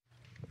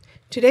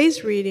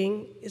Today's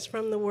reading is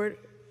from the Word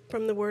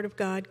of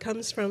God,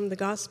 comes from the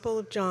Gospel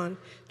of John,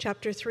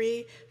 chapter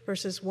 3,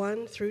 verses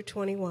 1 through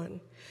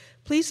 21.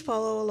 Please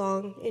follow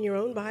along in your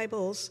own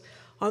Bibles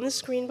on the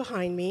screen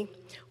behind me,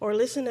 or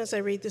listen as I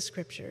read the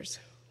scriptures.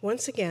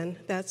 Once again,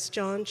 that's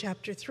John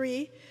chapter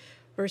 3,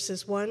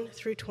 verses 1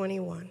 through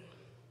 21.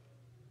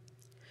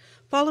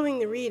 Following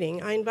the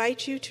reading, I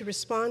invite you to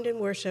respond in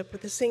worship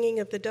with the singing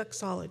of the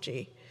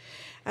doxology.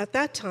 At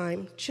that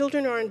time,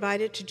 children are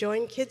invited to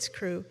join Kids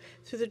Crew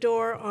through the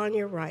door on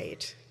your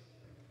right.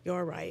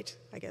 Your right,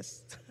 I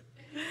guess.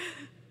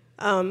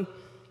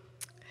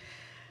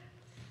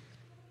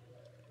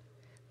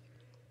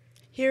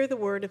 Hear the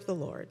word of the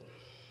Lord.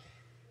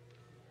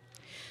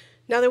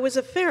 Now there was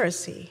a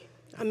Pharisee,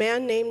 a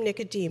man named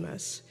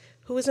Nicodemus,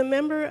 who was a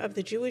member of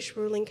the Jewish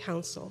ruling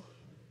council.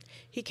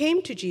 He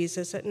came to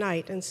Jesus at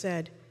night and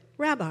said,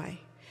 "Rabbi,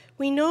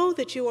 we know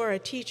that you are a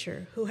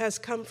teacher who has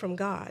come from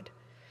God.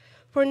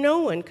 For no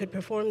one could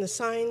perform the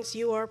signs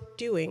you are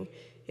doing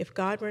if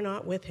God were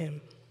not with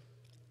him."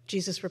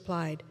 Jesus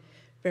replied,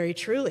 "Very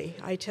truly,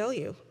 I tell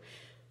you,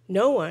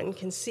 no one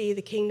can see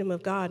the kingdom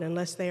of God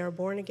unless they are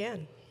born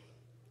again."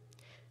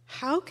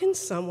 "How can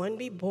someone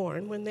be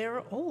born when they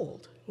are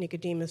old?"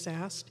 Nicodemus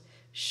asked.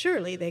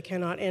 "Surely they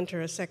cannot enter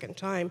a second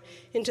time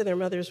into their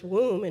mother's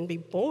womb and be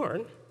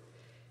born."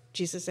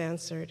 Jesus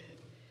answered,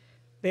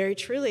 "Very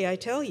truly, I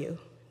tell you,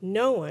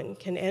 no one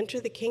can enter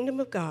the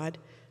kingdom of God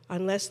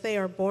unless they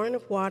are born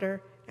of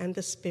water and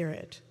the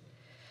Spirit.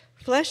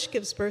 Flesh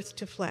gives birth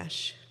to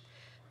flesh,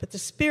 but the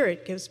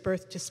Spirit gives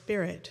birth to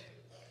spirit.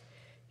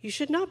 You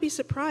should not be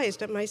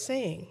surprised at my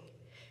saying,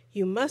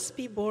 'You must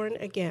be born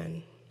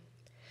again.'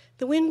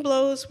 The wind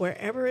blows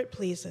wherever it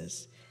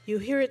pleases. You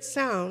hear its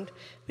sound,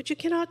 but you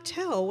cannot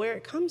tell where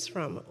it comes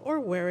from or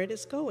where it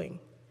is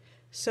going.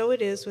 So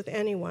it is with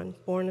anyone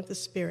born of the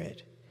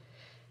Spirit."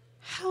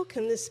 "How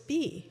can this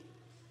be?"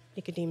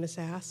 Nicodemus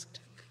asked.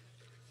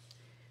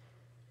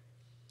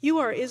 "You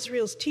are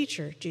Israel's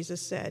teacher,"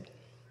 Jesus said,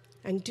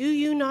 "and do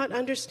you not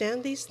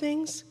understand these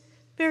things?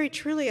 Very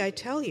truly, I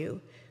tell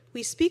you,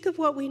 we speak of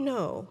what we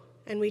know,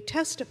 and we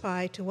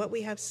testify to what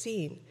we have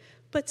seen,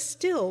 but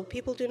still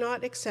people do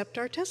not accept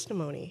our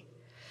testimony.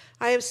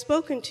 I have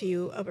spoken to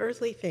you of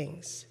earthly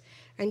things,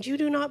 and you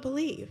do not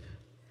believe.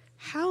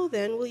 How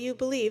then will you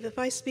believe if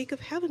I speak of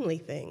heavenly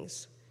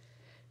things?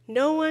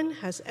 No one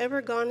has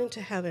ever gone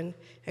into heaven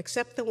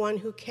except the one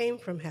who came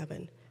from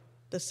heaven,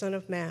 the Son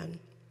of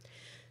Man.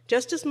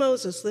 Just as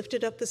Moses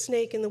lifted up the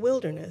snake in the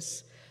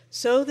wilderness,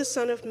 so the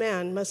Son of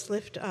Man must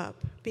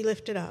be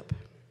lifted up,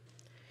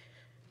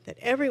 that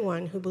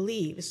everyone who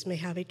believes may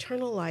have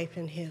eternal life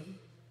in him.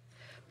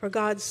 For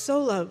God so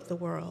loved the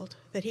world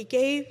that he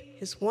gave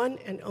his one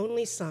and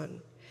only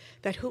Son,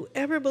 that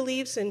whoever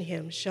believes in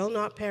him shall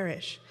not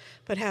perish,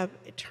 but have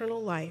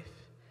eternal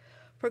life.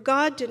 For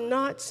God did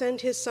not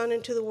send his Son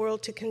into the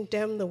world to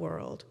condemn the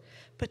world,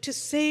 but to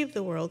save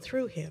the world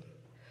through him.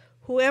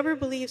 Whoever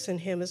believes in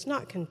him is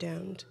not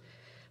condemned,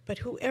 but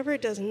whoever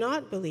does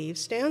not believe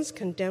stands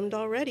condemned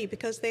already,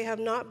 because they have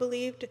not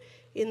believed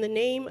in the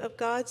name of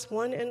God's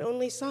one and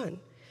only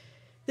Son.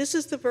 This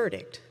is the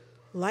verdict.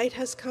 Light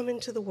has come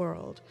into the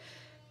world,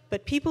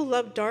 but people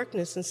love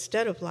darkness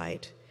instead of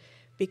light,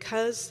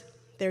 because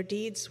their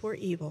deeds were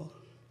evil.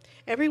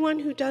 Everyone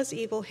who does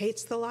evil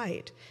hates the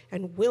light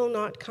and will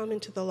not come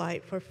into the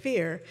light for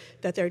fear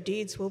that their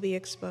deeds will be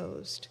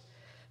exposed.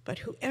 But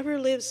whoever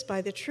lives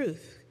by the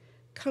truth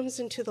comes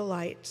into the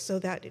light, so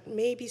that it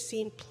may be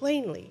seen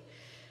plainly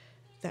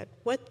that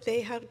what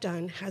they have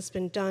done has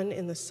been done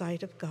in the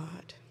sight of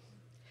God."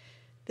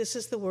 This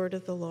is the word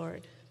of the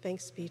Lord.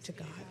 Thanks be to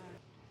God.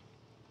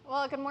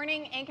 Well, good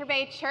morning, Anchor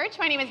Bay Church.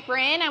 My name is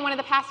Bryn. I'm one of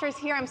the pastors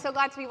here. I'm so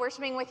glad to be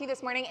worshiping with you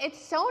this morning. It's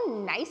so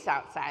nice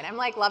outside. I'm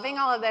loving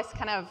all of this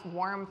kind of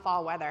warm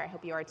fall weather. I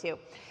hope you are too.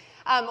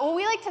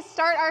 We like to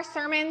start our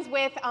sermons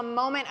with a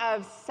moment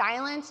of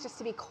silence, just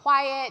to be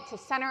quiet, to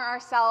center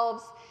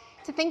ourselves,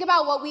 to think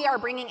about what we are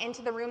bringing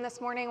into the room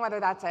this morning, whether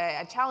that's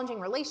a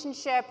challenging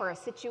relationship or a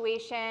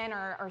situation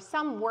or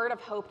some word of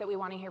hope that we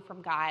want to hear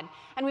from God.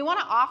 And we want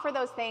to offer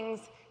those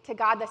things to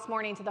God this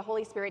morning, to the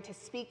Holy Spirit, to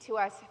speak to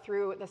us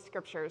through the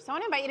scriptures. So I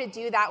want to invite you to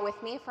do that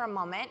with me for a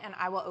moment, and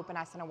I will open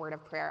us in a word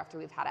of prayer after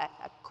we've had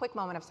a quick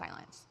moment of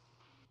silence.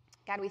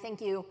 God, we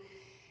thank you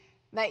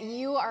that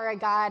you are a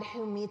God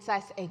who meets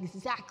us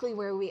exactly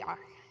where we are,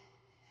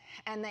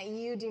 and that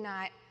you do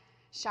not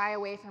shy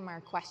away from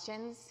our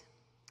questions,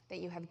 that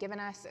you have given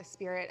us a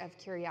spirit of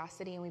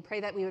curiosity, and we pray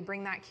that we would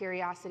bring that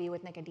curiosity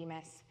with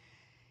Nicodemus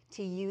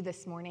to you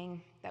this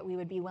morning, that we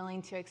would be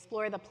willing to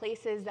explore the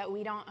places that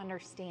we don't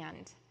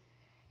understand,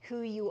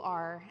 who you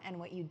are and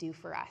what you do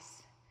for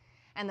us,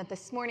 and that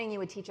this morning you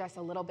would teach us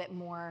a little bit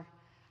more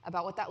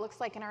about what that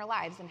looks like in our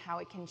lives and how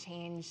it can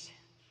change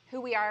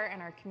who we are in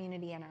our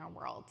community and our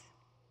world.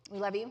 We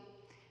love you.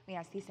 We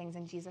ask these things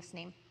in Jesus'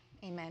 name.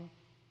 Amen.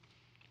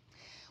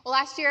 Well,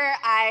 last year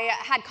I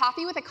had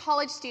coffee with a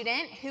college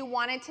student who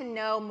wanted to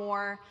know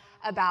more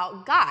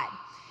about God.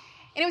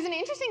 And it was an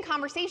interesting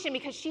conversation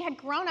because she had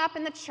grown up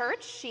in the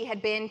church. She had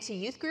been to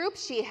youth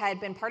groups. She had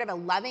been part of a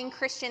loving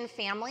Christian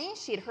family.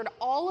 She had heard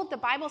all of the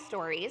Bible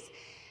stories,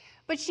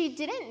 but she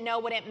didn't know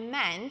what it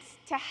meant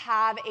to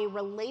have a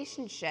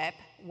relationship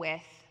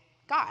with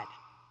God.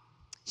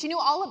 She knew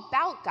all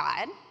about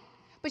God,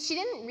 but she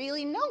didn't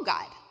really know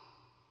God.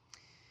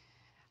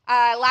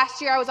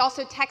 Last year, I was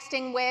also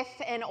texting with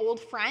an old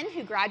friend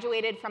who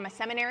graduated from a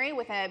seminary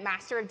with a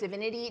Master of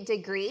Divinity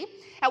degree.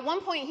 At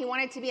one point, he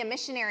wanted to be a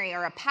missionary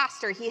or a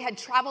pastor. He had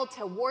traveled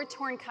to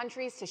war-torn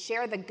countries to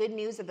share the good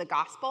news of the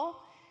gospel.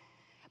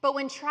 But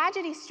when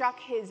tragedy struck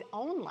his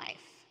own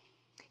life,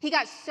 he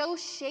got so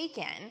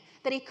shaken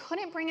that he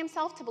couldn't bring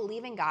himself to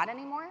believe in God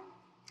anymore,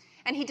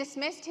 and he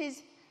dismissed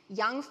his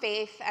young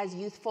faith as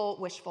youthful,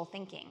 wishful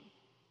thinking.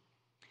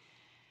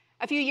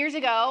 A few years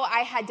ago,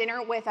 I had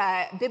dinner with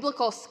a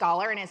biblical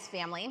scholar and his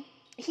family.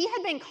 He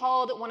had been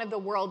called one of the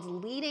world's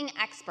leading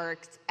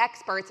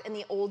experts in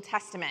the Old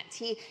Testament.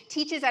 He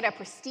teaches at a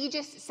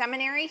prestigious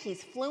seminary.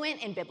 He's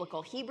fluent in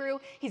biblical Hebrew.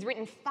 He's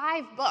written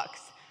 5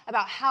 books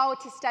about how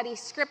to study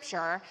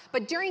Scripture.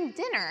 But during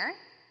dinner,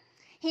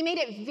 he made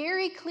it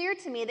very clear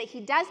to me that he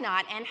does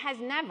not and has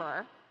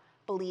never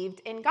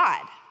believed in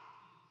God.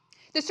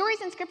 The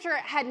stories in Scripture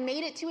had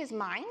made it to his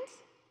mind,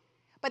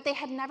 but they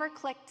had never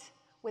clicked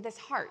with his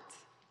heart.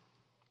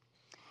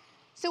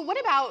 So what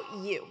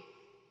about you?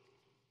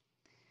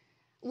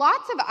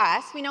 Lots of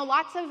us, we know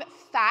lots of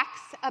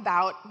facts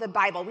about the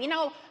Bible.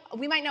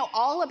 We might know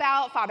all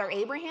about Father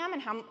Abraham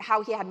and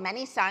how he had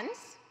many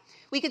sons.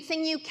 We could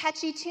sing you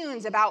catchy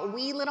tunes about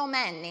wee little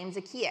men named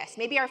Zacchaeus.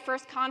 Maybe our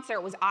first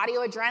concert was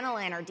Audio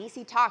Adrenaline or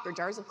DC Talk or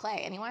Jars of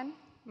Clay. Anyone?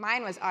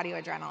 Mine was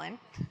Audio Adrenaline.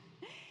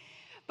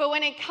 But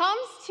when it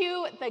comes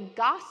to the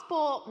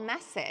gospel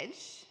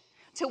message,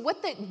 to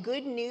what the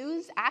good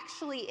news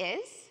actually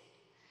is,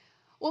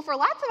 well, for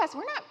lots of us,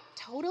 we're not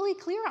totally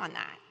clear on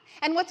that.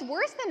 And what's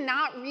worse than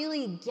not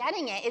really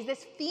getting it is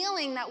this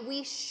feeling that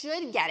we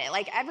should get it,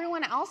 like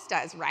everyone else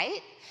does, right?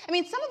 I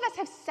mean, some of us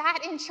have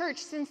sat in church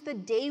since the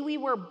day we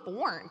were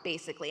born,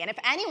 basically. And if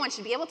anyone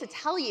should be able to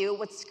tell you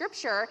what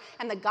Scripture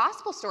and the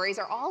gospel stories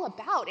are all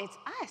about, it's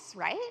us,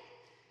 right?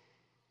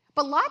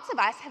 But lots of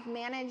us have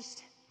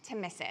managed to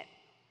miss it.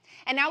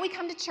 And now we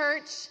come to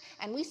church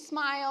and we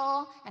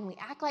smile and we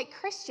act like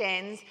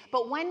Christians,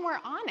 but when we're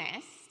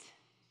honest,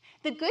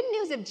 the good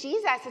news of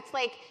Jesus, it's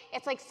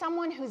like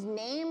someone whose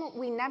name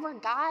we never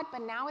got,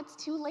 but now it's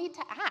too late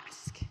to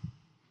ask.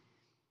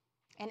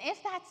 And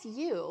if that's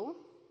you,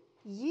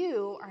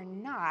 you are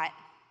not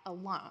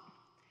alone.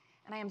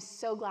 And I am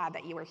so glad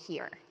that you are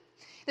here.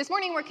 This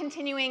morning, we're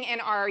continuing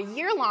in our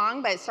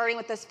year-long, but starting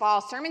with this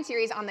fall, sermon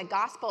series on the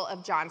Gospel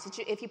of John. So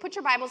if you put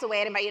your Bibles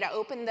away, I'd invite you to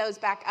open those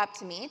back up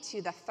to me,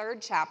 to the 3rd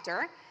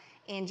chapter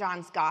in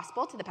John's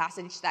Gospel, to the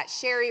passage that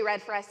Sherry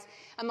read for us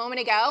a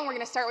moment ago. And we're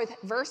going to start with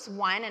verse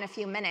 1 in a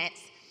few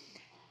minutes.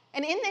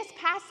 And in this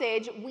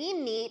passage, we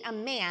meet a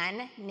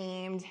man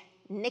named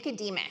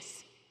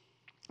Nicodemus.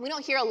 We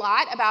don't hear a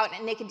lot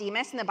about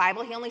Nicodemus in the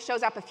Bible. He only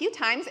shows up a few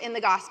times in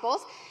the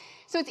Gospels.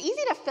 So it's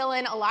easy to fill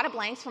in a lot of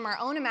blanks from our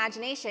own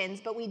imaginations,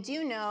 but we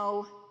do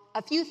know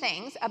a few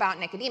things about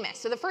Nicodemus.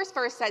 So the first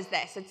verse says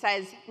this. It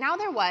says, "Now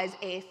there was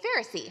a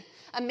Pharisee,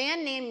 a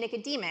man named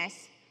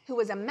Nicodemus, who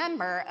was a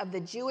member of the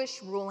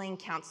Jewish ruling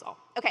council."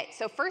 Okay,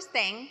 so first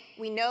thing,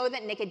 we know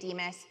that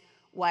Nicodemus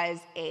was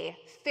a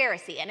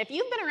Pharisee. And if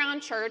you've been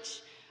around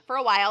church for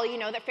a while, you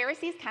know that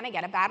Pharisees kind of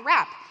get a bad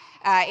rap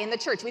in the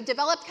church. We've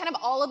developed kind of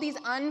all of these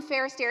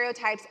unfair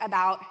stereotypes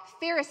about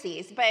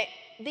Pharisees, but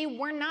they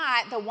were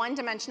not the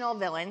one-dimensional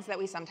villains that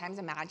we sometimes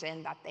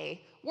imagine that they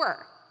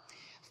were.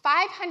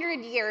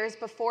 500 years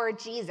before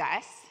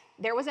Jesus,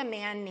 there was a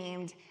man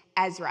named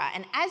Ezra,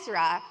 and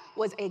Ezra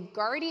was a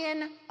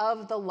guardian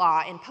of the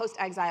law in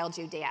post-exile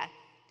Judea.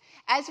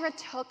 Ezra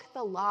took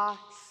the law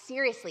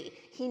seriously.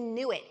 He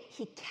knew it,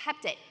 he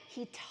kept it,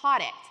 he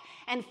taught it,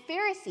 and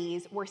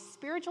Pharisees were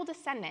spiritual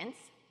descendants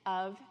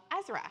of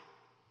Ezra.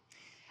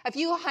 A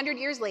few hundred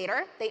years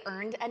later, they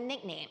earned a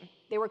nickname.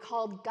 They were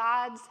called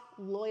God's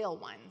loyal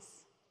ones.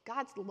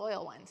 God's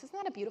loyal ones. Isn't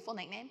that a beautiful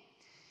nickname?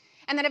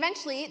 And then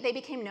eventually, they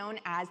became known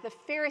as the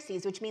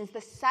Pharisees, which means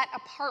the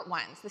set-apart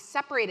ones, the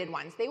separated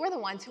ones. They were the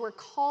ones who were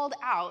called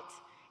out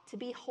to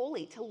be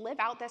holy, to live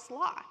out this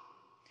law.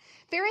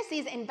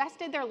 Pharisees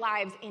invested their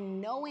lives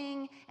in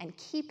knowing and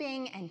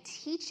keeping and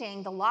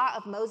teaching the law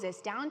of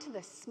Moses down to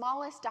the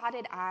smallest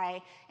dotted I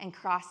and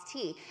crossed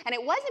T. And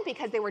it wasn't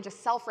because they were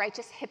just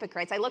self-righteous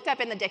hypocrites. I looked up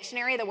in the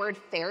dictionary, the word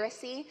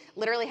Pharisee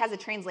literally has a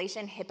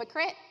translation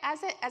hypocrite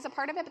as a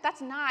part of it, but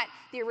that's not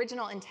the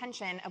original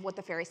intention of what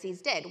the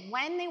Pharisees did.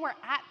 When they were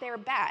at their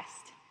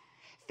best,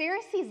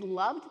 Pharisees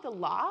loved the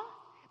law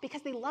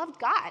because they loved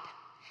God.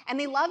 And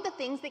they loved the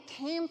things that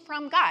came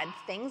from God,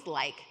 things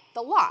like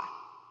the law.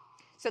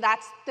 So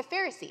that's the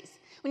Pharisees.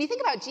 When you think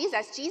about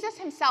Jesus, Jesus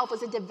himself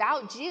was a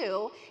devout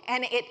Jew,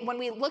 and when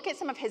we look at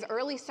some of his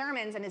early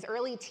sermons and his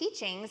early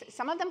teachings,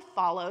 some of them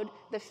followed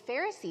the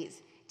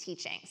Pharisees'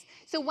 teachings.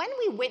 So when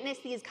we witness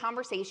these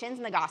conversations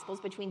in the Gospels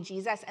between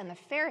Jesus and the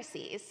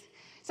Pharisees,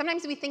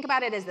 Sometimes we think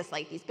about it as this,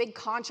 like these big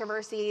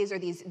controversies or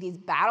these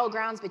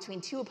battlegrounds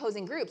between two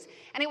opposing groups.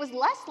 And it was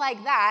less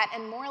like that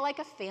and more like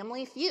a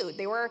family feud.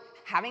 They were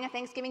having a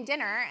Thanksgiving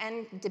dinner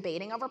and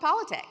debating over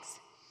politics.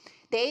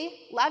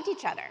 They loved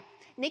each other.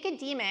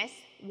 Nicodemus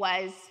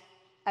was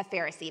a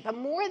Pharisee, but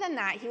more than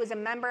that, he was a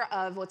member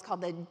of what's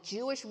called the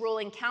Jewish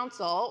ruling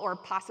council, or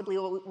possibly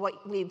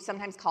what we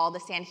sometimes call the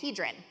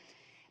Sanhedrin.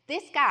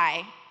 This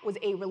guy was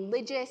a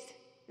religious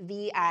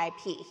VIP.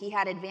 He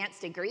had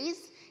advanced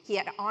degrees. He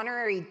had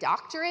honorary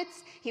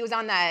doctorates. He was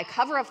on the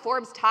cover of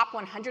Forbes' top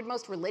 100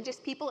 most religious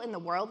people in the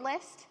world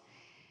list.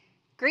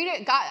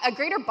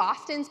 Greater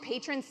Boston's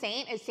patron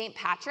saint is St.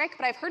 Patrick,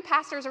 but I've heard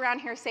pastors around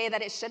here say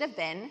that it should have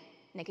been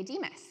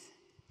Nicodemus.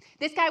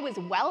 This guy was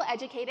well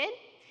educated.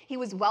 He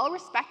was well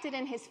respected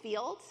in his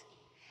field,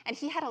 and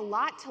he had a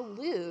lot to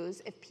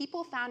lose if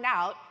people found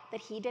out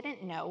that he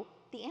didn't know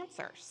the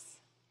answers.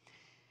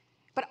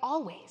 But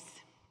always,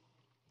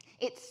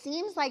 it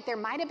seems like there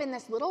might have been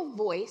this little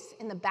voice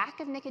in the back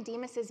of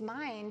Nicodemus's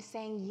mind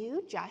saying,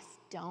 you just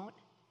don't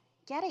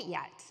get it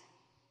yet.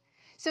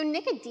 So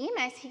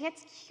Nicodemus, he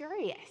gets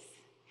curious.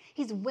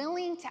 He's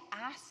willing to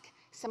ask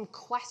some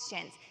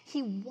questions.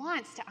 He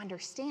wants to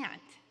understand.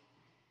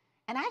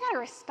 And I gotta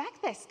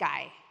respect this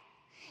guy.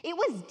 It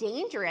was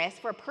dangerous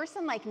for a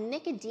person like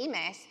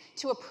Nicodemus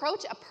to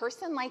approach a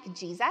person like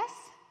Jesus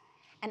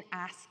and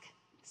ask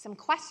some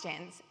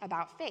questions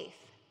about faith.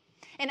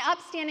 An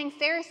upstanding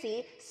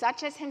Pharisee,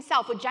 such as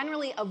himself, would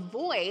generally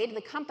avoid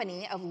the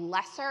company of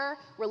lesser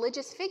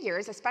religious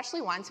figures,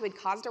 especially ones who had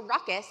caused a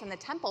ruckus in the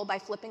temple by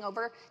flipping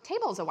over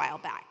tables a while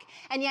back.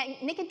 And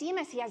yet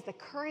Nicodemus, he has the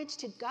courage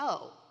to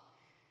go,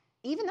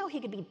 even though he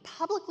could be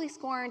publicly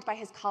scorned by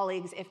his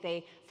colleagues if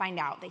they find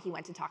out that he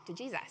went to talk to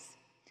Jesus.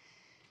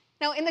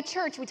 Now, in the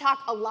church, we talk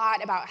a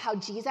lot about how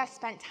Jesus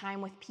spent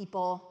time with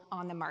people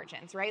on the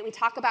margins, right? We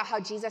talk about how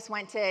Jesus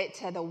went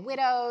to the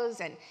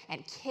widows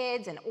and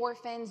kids and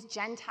orphans,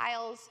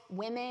 Gentiles,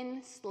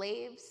 women,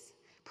 slaves,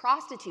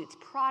 prostitutes,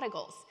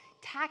 prodigals,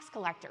 tax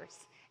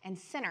collectors, and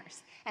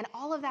sinners. And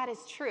all of that is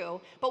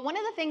true. But one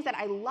of the things that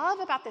I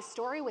love about this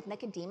story with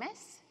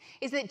Nicodemus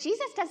is that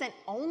Jesus doesn't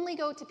only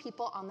go to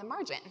people on the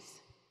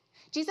margins.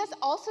 Jesus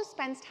also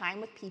spends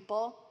time with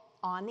people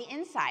on the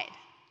inside.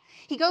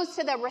 He goes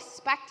to the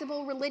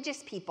respectable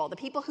religious people, the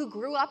people who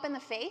grew up in the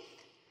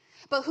faith,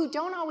 but who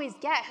don't always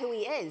get who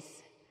he is,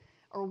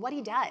 or what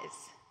he does,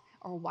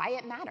 or why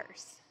it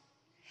matters.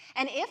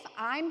 And if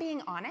I'm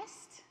being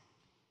honest,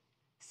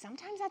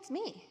 sometimes that's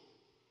me.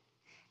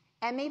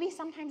 And maybe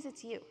sometimes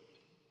it's you.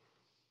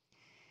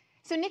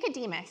 So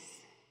Nicodemus,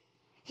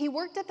 he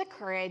worked up the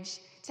courage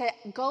to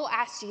go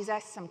ask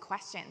Jesus some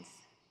questions,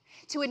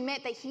 to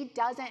admit that he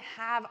doesn't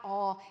have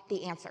all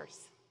the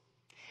answers.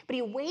 But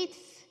he waits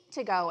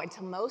to go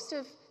until most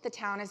of the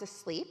town is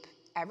asleep.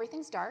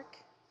 Everything's dark.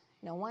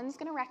 No one's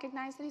going to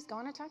recognize that he's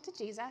going to talk to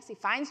Jesus. He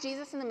finds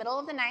Jesus in the middle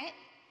of the night.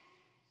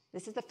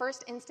 This is the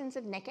first instance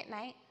of Nick at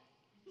night.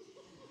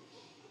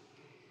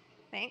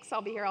 Thanks,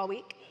 I'll be here all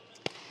week.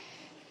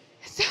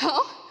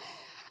 So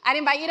I'd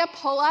invite you to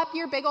pull up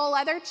your big old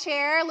leather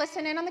chair,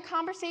 listen in on the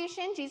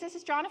conversation. Jesus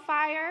has drawn a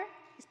fire.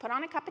 He's put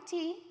on a cup of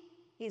tea.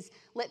 He's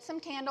lit some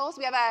candles.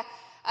 We have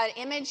an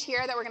image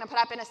here that we're going to put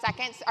up in a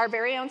second. Our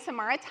very own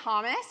Samara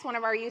Thomas, one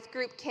of our youth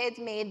group kids,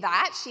 made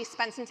that. She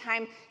spent some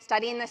time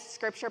studying this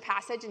scripture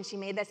passage, and she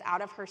made this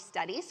out of her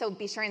study. So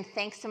be sure and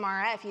thank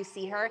Samara if you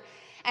see her.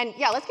 And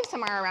yeah, let's give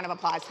Samara a round of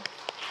applause.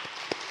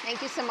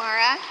 Thank you,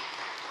 Samara.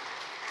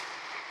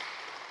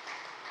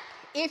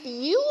 If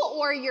you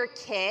or your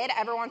kid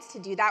ever wants to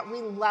do that, we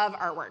love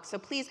artwork. So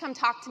please come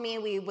talk to me.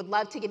 We would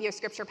love to give you a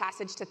scripture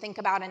passage to think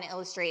about and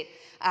illustrate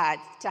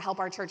to help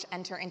our church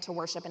enter into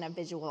worship in a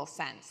visual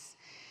sense.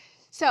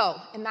 So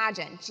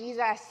imagine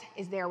Jesus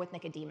is there with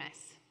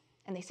Nicodemus,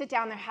 and they sit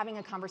down, they're having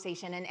a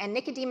conversation, and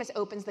Nicodemus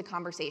opens the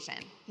conversation.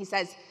 He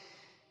says,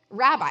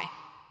 "Rabbi,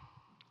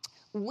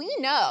 we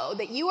know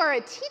that you are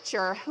a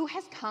teacher who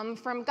has come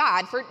from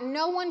God, for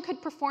no one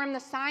could perform the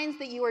signs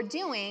that you are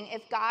doing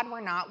if God were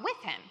not with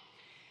him."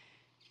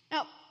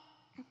 Now,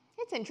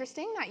 it's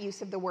interesting, that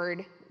use of the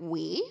word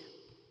we.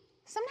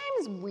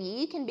 Sometimes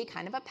we can be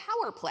kind of a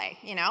power play,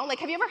 you know? Like,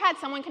 have you ever had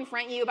someone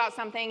confront you about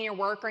something in your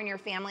work or in your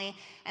family,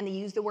 and they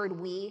use the word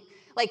we?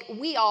 Like,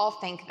 we all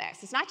think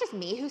this. It's not just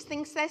me who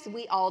thinks this,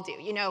 we all do.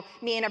 You know,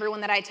 me and everyone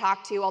that I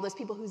talk to, all those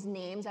people whose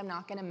names I'm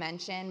not going to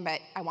mention,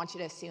 but I want you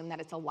to assume that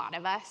it's a lot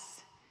of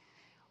us.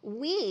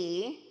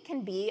 We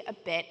can be a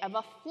bit of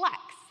a flex.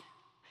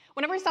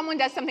 Whenever someone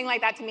does something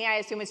like that to me, I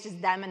assume it's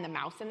just them and the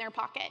mouse in their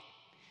pocket.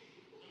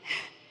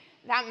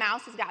 That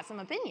mouse has got some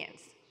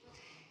opinions.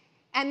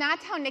 And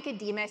that's how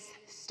Nicodemus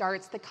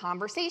starts the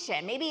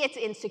conversation. Maybe it's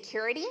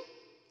insecurity.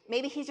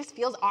 Maybe he just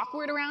feels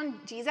awkward around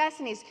Jesus,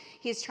 and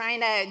he's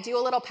trying to do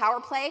a little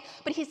power play.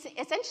 But he's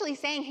essentially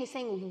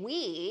saying,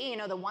 we, you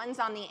know, the ones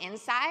on the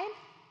inside,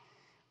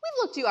 we've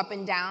looked you up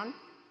and down.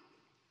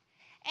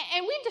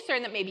 And we've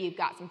discerned that maybe you've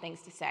got some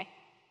things to say.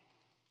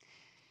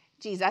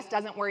 Jesus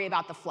doesn't worry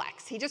about the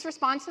flex. He just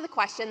responds to the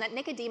question that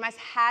Nicodemus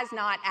has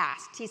not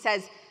asked. He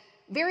says,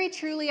 "Very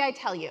truly I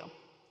tell you,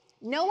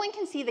 No one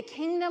can see the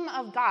kingdom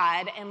of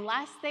God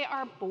unless they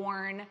are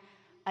born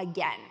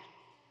again.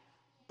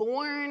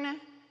 Born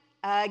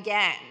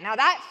again. Now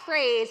that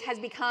phrase has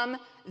become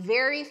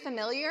very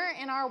familiar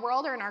in our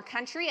world or in our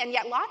country, and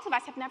yet lots of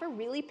us have never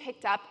really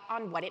picked up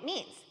on what it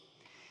means.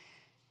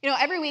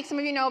 Every week, some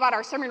of you know about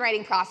our sermon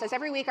writing process.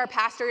 Every week our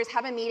pastors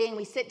have a meeting,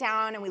 we sit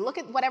down and we look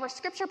at whatever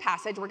scripture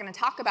passage we're going to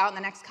talk about in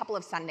the next couple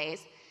of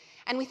Sundays.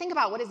 And we think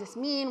about, what does this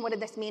mean? What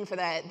did this mean for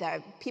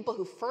the people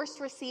who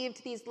first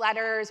received these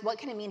letters? What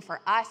can it mean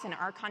for us in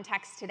our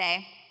context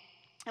today?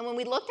 And when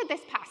we looked at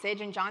this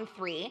passage in John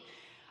 3,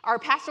 our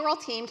pastoral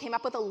team came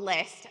up with a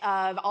list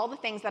of all the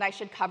things that I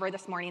should cover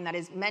this morning that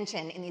is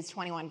mentioned in these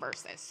 21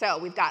 verses. So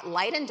we've got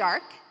light and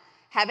dark,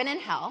 heaven and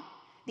hell,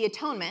 the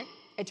atonement,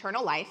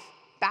 eternal life,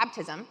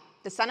 baptism,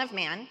 the Son of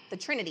Man, the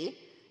Trinity,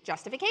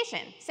 justification,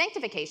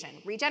 sanctification,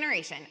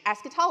 regeneration,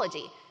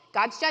 eschatology,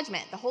 God's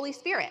judgment, the Holy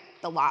Spirit,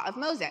 the law of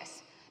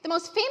Moses. The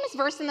most famous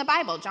verse in the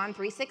Bible, John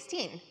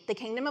 3:16, the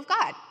kingdom of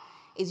God.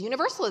 Is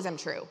universalism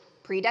true?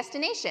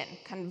 Predestination,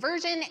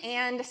 conversion,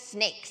 and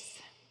snakes.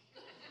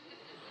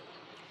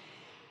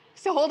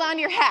 So hold on to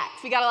your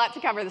hats. We got a lot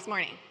to cover this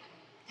morning.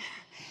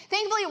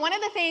 Thankfully, one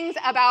of the things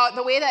about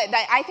the way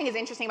that I think is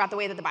interesting about the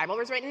way that the Bible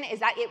was written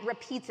is that it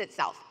repeats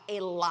itself a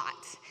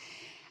lot.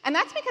 And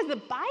that's because the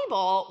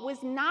Bible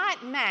was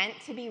not meant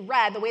to be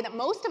read the way that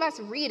most of us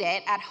read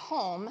it at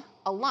home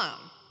alone.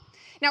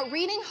 Now,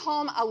 reading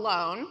home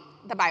alone,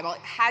 the Bible,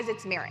 has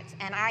its merits,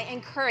 and I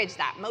encourage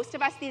that. Most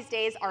of us these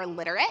days are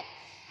literate,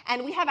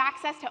 and we have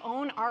access to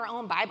own our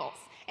own Bibles.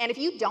 And if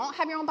you don't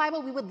have your own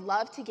Bible, we would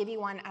love to give you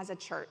one as a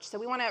church. So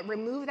we want to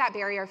remove that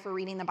barrier for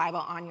reading the Bible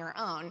on your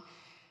own.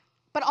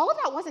 But all of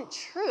that wasn't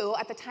true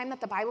at the time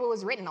that the Bible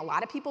was written. A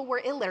lot of people were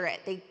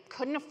illiterate. They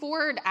couldn't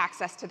afford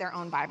access to their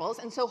own Bibles.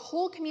 And so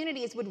whole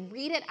communities would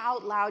read it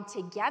out loud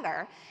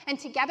together. And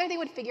together they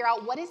would figure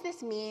out, what does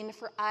this mean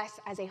for us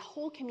as a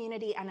whole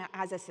community and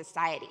as a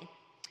society?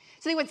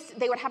 So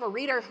they would have a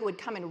reader who would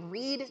come and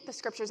read the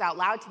scriptures out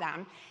loud to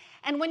them.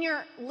 And when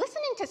you're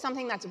listening to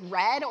something that's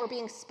read or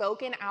being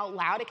spoken out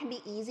loud, it can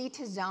be easy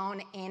to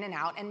zone in and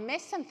out and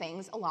miss some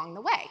things along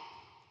the way.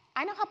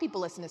 I know how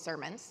people listen to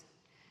sermons.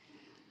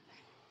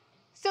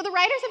 So the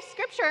writers of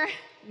Scripture,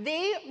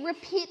 they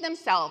repeat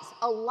themselves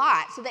a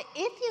lot so that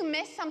if you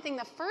miss something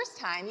the first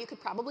time, you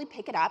could probably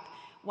pick it up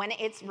when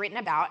it's written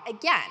about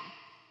again.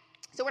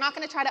 So we're not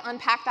going to try to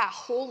unpack that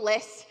whole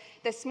list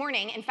this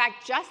morning. In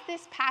fact, just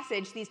this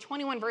passage, these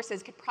 21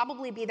 verses, could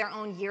probably be their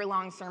own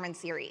year-long sermon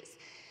series.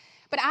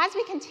 But as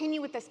we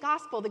continue with this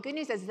gospel, the good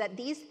news is that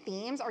these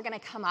themes are going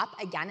to come up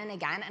again and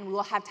again, and we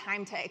will have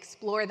time to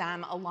explore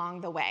them along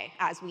the way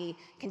as we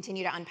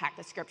continue to unpack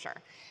the scripture.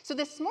 So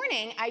this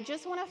morning, I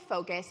just want to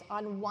focus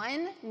on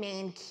one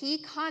main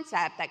key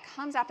concept that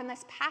comes up in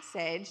this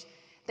passage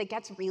that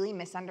gets really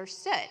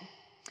misunderstood.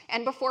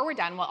 And before we're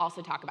done, we'll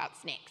also talk about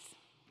snakes,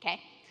 okay?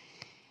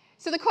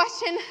 So the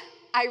question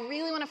I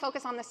really want to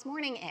focus on this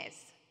morning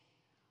is,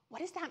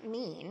 what does that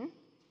mean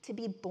to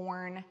be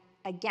born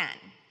again?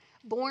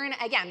 Born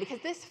again, because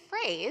this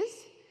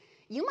phrase,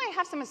 you might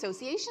have some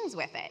associations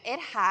with it. It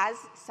has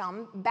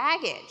some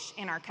baggage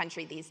in our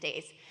country these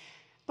days.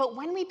 But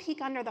when we peek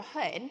under the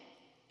hood,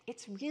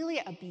 it's really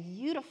a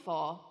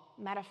beautiful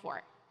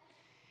metaphor.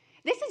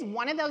 This is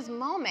one of those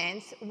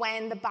moments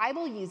when the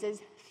Bible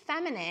uses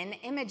feminine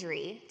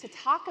imagery to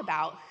talk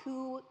about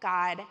who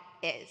God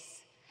is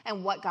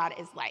and what God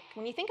is like.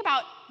 When you think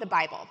about the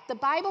Bible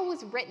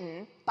was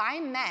written by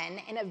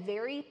men in a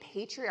very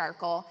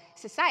patriarchal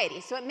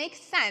society. So it makes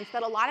sense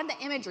that a lot of the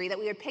imagery that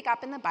we would pick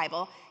up in the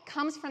Bible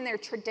comes from their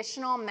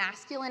traditional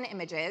masculine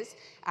images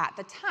at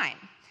the time.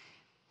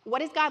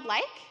 What is God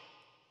like?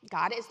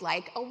 God is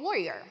like a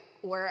warrior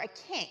or a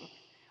king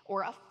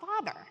or a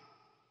father.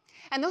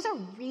 And those are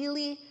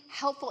really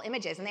helpful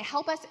images, and they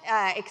help us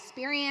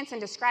experience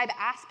and describe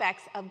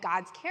aspects of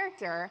God's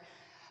character.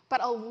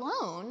 But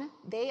alone,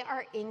 they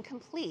are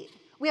incomplete.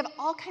 We have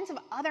all kinds of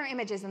other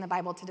images in the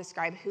Bible to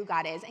describe who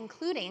God is,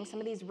 including some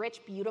of these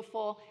rich,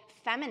 beautiful,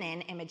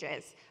 feminine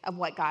images of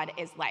what God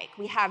is like.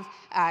 We have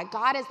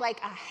God is like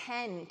a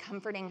hen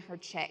comforting her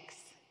chicks,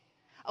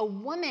 a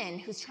woman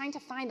who's trying to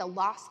find a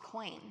lost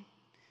coin,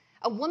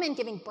 a woman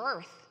giving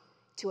birth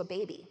to a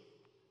baby.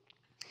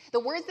 The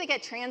words that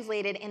get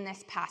translated in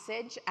this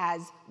passage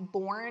as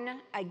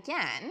born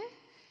again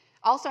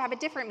also have a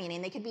different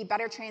meaning. They could be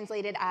better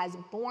translated as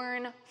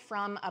born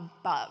from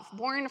above.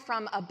 Born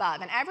from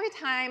above. And every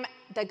time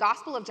the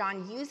Gospel of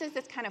John uses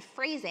this kind of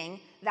phrasing,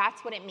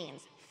 that's what it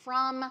means.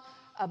 From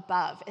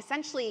above.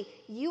 Essentially,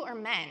 you are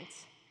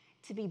meant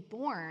to be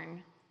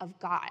born of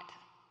God.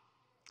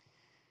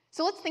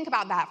 So let's think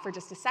about that for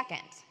just a second.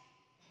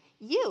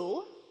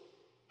 You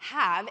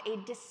have a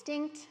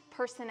distinct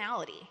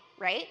personality,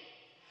 right?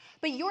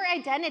 But your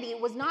identity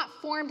was not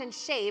formed and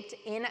shaped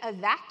in a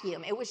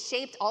vacuum. It was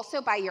shaped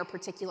also by your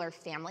particular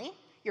family,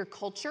 your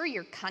culture,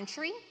 your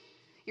country,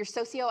 your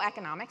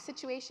socioeconomic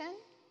situation,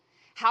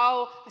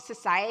 how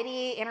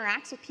society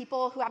interacts with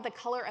people who have the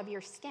color of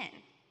your skin.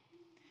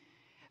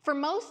 For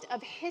most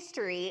of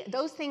history,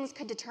 those things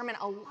could determine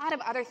a lot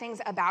of other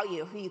things about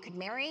you, who you could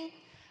marry,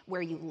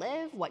 where you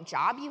live, what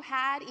job you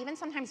had, even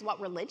sometimes what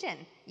religion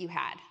you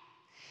had.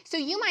 So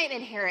you might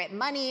inherit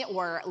money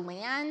or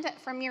land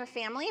from your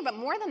family, but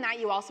more than that,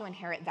 you also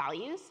inherit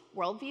values,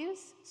 worldviews,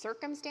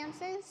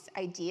 circumstances,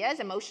 ideas,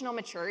 emotional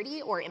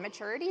maturity or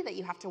immaturity that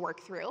you have to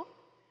work through.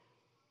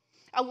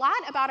 A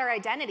lot about our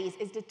identities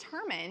is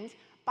determined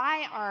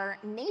by our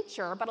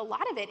nature, but a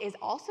lot of it is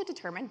also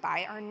determined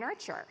by our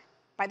nurture,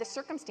 by the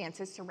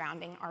circumstances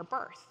surrounding our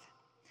birth.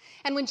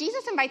 And when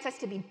Jesus invites us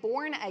to be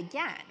born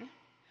again,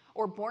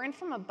 or born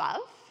from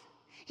above,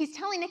 he's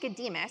telling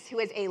Nicodemus, who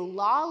is a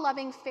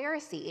law-loving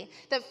Pharisee,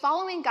 that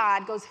following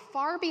God goes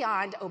far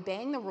beyond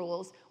obeying the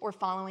rules or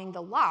following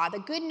the law. The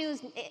good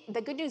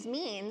news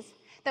means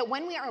that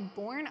when we are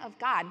born of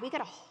God, we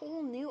get a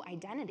whole new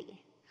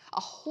identity,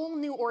 a whole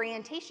new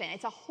orientation.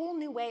 It's a whole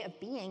new way of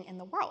being in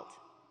the world.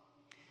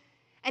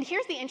 And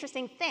here's the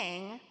interesting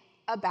thing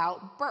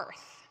about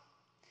birth.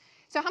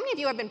 So how many of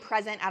you have been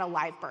present at a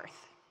live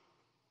birth?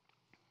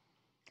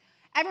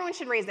 Everyone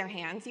should raise their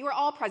hands. You were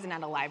all present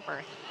at a live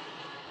birth.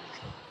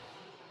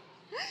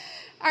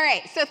 All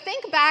right, so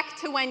think back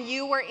to when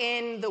you were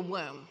in the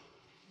womb.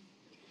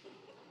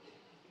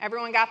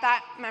 Everyone got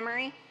that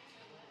memory?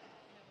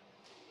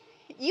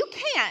 You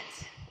can't,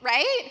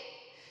 right?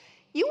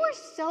 You were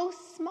so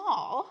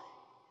small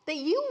that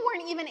you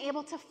weren't even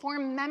able to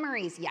form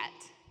memories yet.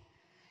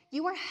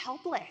 You were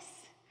helpless.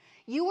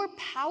 You were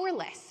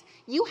powerless.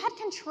 You had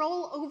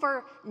control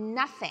over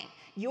nothing.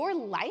 Your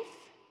life,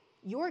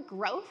 your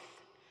growth,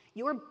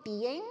 your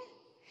being,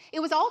 it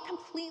was all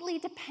completely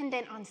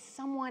dependent on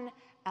someone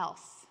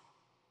else.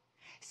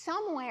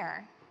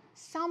 Somewhere,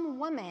 some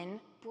woman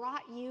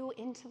brought you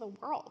into the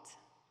world.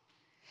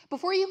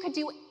 Before you could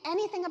do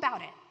anything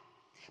about it,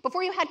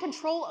 before you had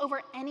control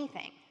over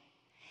anything,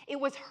 it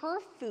was her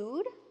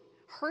food,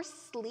 her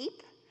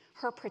sleep,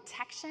 her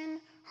protection,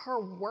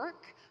 her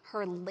work,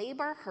 her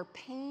labor, her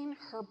pain,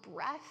 her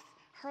breath,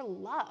 her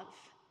love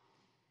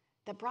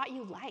that brought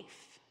you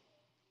life.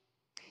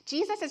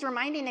 Jesus is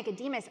reminding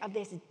Nicodemus of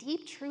this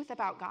deep truth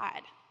about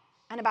God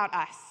and about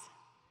us.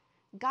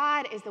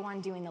 God is the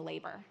one doing the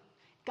labor.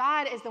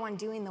 God is the one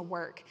doing the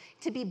work.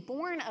 To be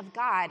born of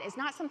God is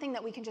not something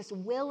that we can just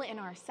will in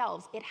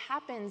ourselves. It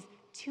happens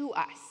to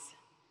us.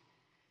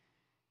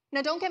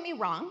 Now, don't get me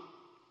wrong.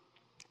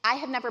 I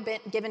have never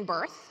been given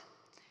birth,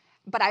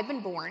 but I've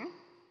been born,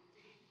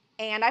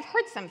 and I've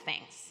heard some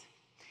things.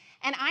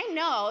 And I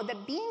know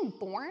that being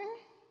born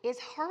is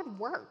hard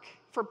work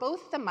for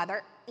both the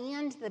mother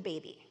and the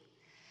baby.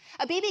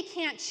 A baby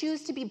can't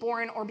choose to be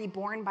born or be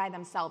born by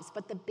themselves,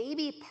 but the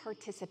baby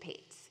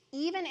participates,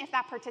 even if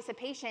that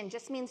participation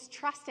just means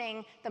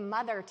trusting the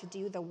mother to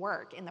do the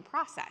work in the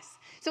process.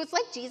 So it's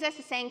like Jesus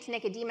is saying to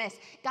Nicodemus,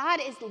 God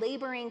is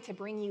laboring to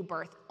bring you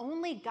birth.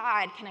 Only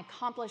God can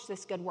accomplish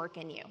this good work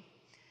in you.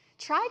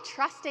 Try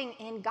trusting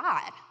in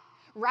God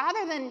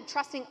rather than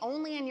trusting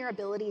only in your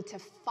ability to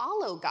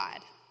follow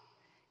God.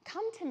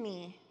 Come to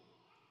me,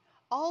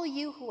 all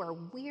you who are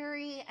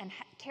weary and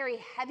carry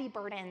heavy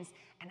burdens,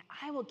 and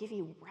I will give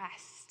you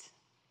rest.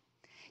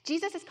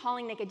 Jesus is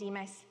calling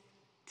Nicodemus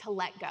to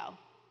let go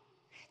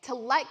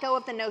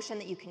of the notion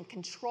that you can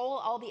control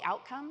all the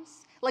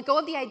outcomes, let go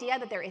of the idea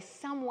that there is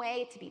some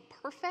way to be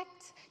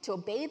perfect, to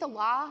obey the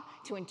law,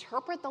 to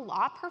interpret the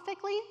law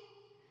perfectly.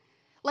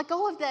 Let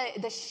go of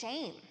the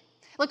shame.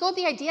 Let go of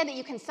the idea that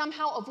you can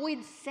somehow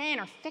avoid sin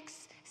or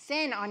fix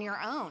sin on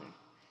your own.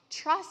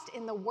 Trust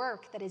in the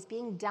work that is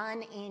being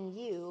done in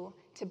you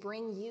to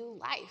bring you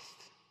life.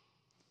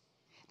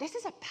 This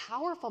is a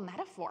powerful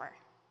metaphor,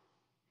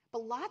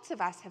 but lots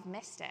of us have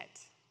missed it.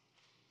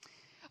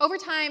 Over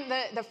time,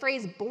 the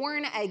phrase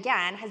born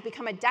again has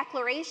become a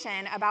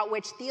declaration about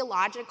which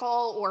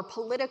theological or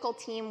political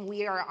team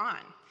we are on.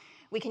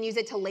 We can use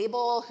it to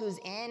label who's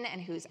in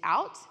and who's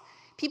out.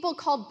 People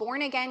called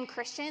born-again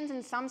Christians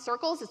in some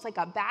circles, it's like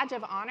a badge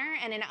of honor,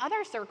 and in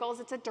other circles,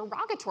 it's a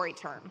derogatory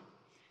term.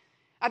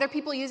 Other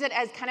people use it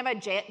as kind of a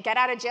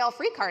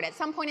get-out-of-jail-free card. At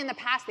some point in the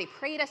past, they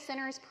prayed a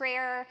sinner's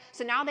prayer,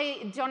 so now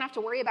they don't have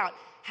to worry about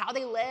how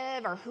they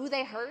live or who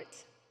they hurt.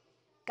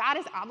 God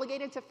is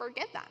obligated to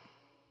forgive them.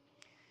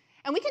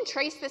 And we can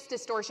trace this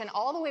distortion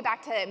all the way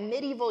back to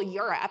medieval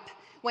Europe,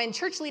 when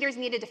church leaders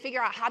needed to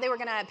figure out how they were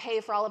going to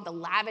pay for all of the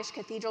lavish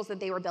cathedrals that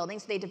they were building,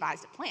 so they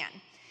devised a plan.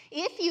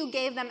 If you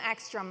gave them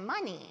extra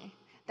money,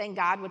 then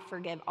God would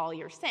forgive all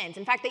your sins.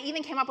 In fact, they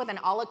even came up with an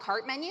a la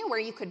carte menu where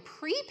you could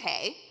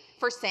prepay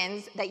for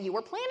sins that you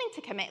were planning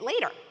to commit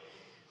later.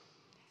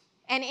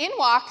 And in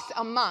walks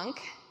a monk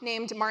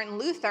named Martin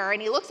Luther,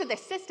 and he looks at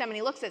this system, and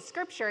he looks at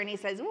Scripture, and he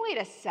says, wait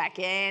a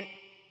second,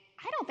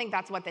 I don't think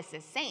that's what this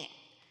is saying.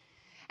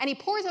 And he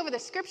pores over the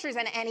Scriptures,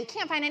 and he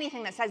can't find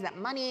anything that says that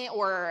money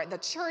or the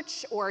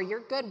church or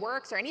your good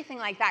works or anything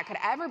like that could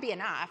ever be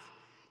enough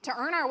to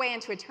earn our way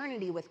into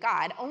eternity with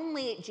God.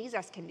 Only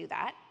Jesus can do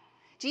that.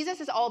 Jesus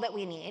is all that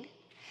we need.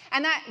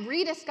 And that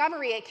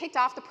rediscovery, it kicked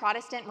off the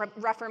Protestant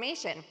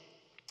Reformation.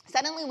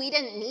 Suddenly, we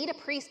didn't need a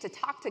priest to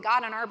talk to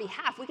God on our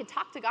behalf. We could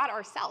talk to God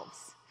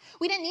ourselves.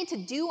 We didn't need to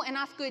do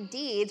enough good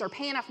deeds or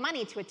pay enough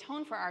money to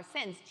atone for our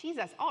sins.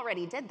 Jesus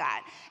already did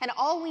that. And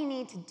all we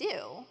need to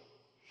do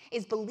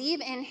is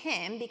believe in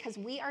him because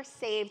we are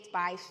saved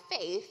by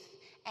faith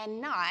and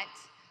not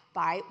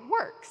by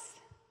works.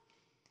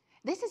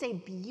 This is a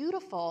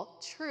beautiful,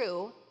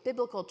 true,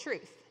 biblical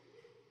truth.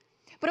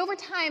 But over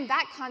time,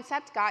 that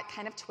concept got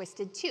kind of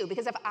twisted too,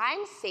 because if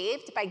I'm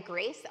saved by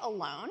grace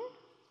alone,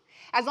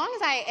 as long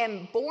as I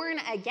am born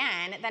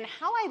again, then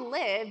how I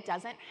live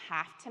doesn't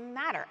have to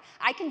matter.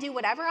 I can do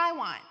whatever I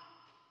want,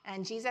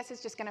 and Jesus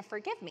is just going to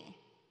forgive me.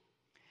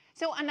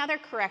 So another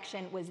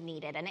correction was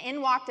needed, and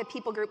in walked a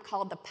people group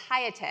called the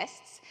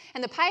Pietists.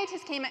 And the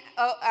Pietists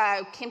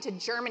came to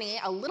Germany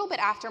a little bit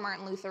after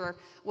Martin Luther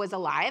was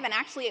alive. And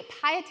actually,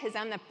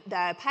 Pietism,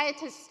 the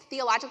Pietist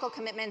theological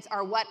commitments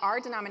are what our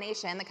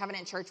denomination, the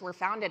Covenant Church, were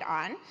founded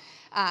on.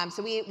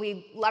 So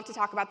we love to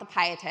talk about the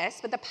Pietists.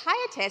 But the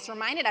Pietists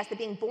reminded us that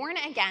being born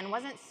again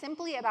wasn't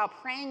simply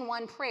about praying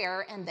one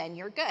prayer and then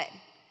you're good.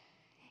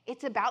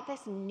 It's about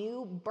this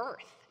new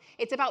birth.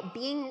 It's about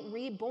being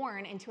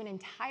reborn into an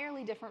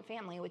entirely different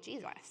family with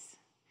Jesus.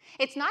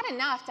 It's not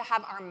enough to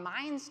have our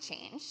minds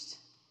changed.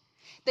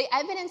 The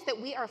evidence that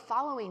we are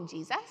following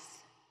Jesus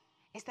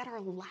is that our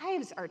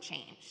lives are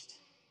changed.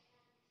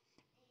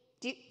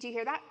 Do you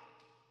hear that?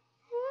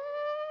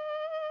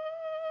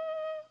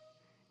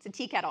 It's a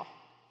tea kettle.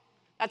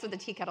 That's what the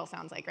tea kettle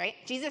sounds like, right?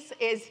 Jesus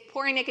is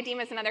pouring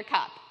Nicodemus another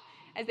cup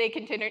as they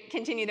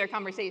continue their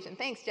conversation.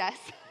 Thanks, Jess.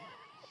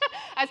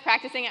 I was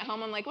practicing at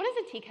home. I'm like, what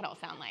does a tea kettle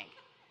sound like?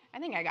 I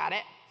think I got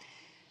it.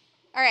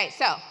 All right,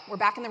 so we're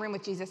back in the room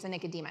with Jesus and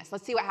Nicodemus.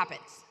 Let's see what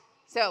happens.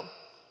 So,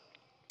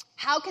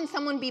 how can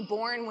someone be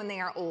born when they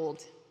are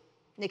old?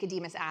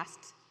 Nicodemus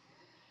asked.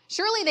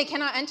 Surely they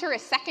cannot enter a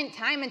second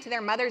time into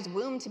their mother's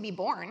womb to be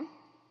born.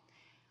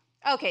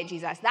 Okay,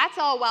 Jesus, that's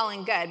all well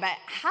and good, but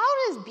how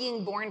does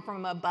being born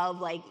from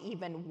above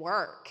even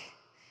work?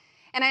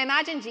 And I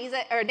imagine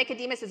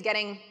Nicodemus is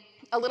getting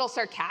a little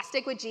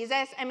sarcastic with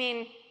Jesus. I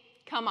mean,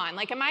 come on,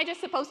 am I just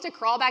supposed to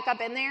crawl back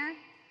up in there?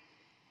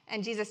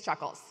 And Jesus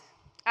chuckles.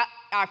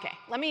 Okay,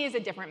 let me use a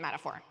different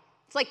metaphor.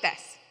 It's like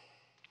this.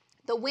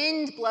 The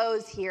wind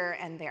blows here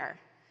and there,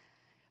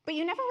 but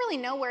you never really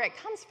know where it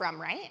comes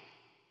from, right?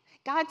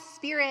 God's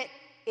Spirit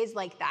is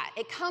like that.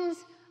 It comes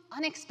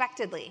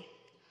unexpectedly.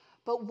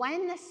 But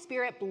when the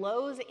Spirit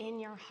blows in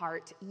your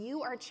heart,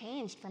 you are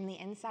changed from the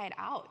inside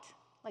out,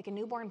 like a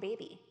newborn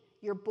baby.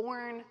 You're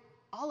born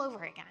all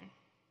over again.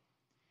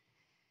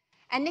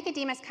 And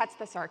Nicodemus cuts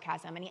the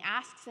sarcasm, and he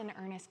asks an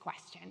earnest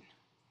question.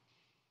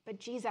 But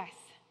Jesus,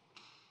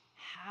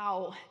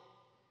 how?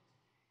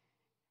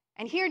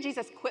 And here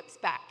Jesus quips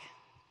back.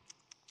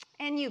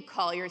 And you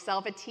call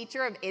yourself a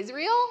teacher of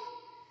Israel?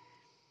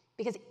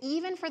 Because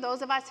even for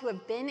those of us who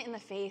have been in the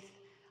faith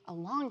a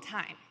long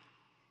time,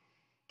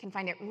 can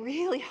find it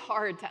really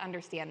hard to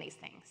understand these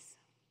things.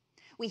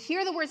 We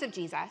hear the words of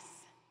Jesus,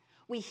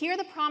 we hear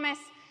the promise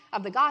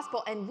of the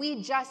gospel, and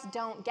we just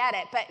don't get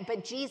it.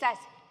 But Jesus,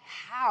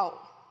 how?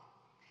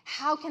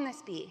 How can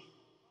this be?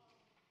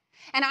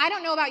 And I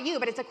don't know about you,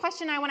 but it's a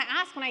question I want to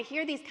ask when I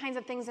hear these kinds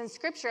of things in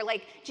Scripture.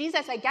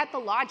 Jesus, I get the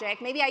logic.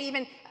 Maybe I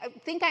even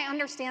think I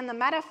understand the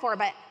metaphor,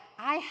 but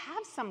I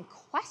have some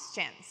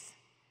questions.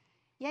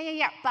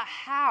 Yeah, but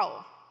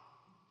how?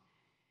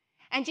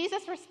 And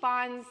Jesus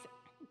responds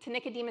to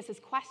Nicodemus'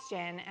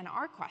 question and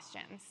our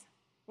questions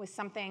with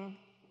something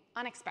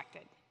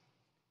unexpected.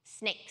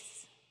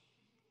 Snakes.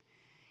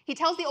 He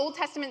tells the Old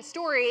Testament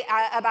story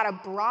about a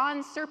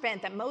bronze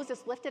serpent that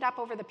Moses lifted up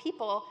over the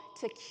people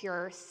to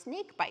cure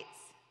snake bites.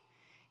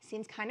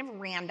 Seems kind of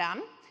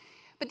random,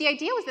 but the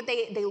idea was that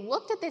they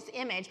looked at this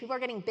image, people are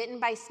getting bitten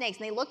by snakes,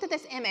 and they looked at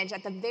this image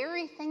at the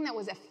very thing that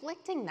was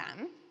afflicting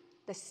them,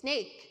 the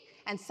snake,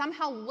 and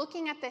somehow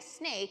looking at this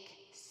snake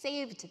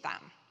saved them.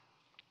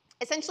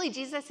 Essentially,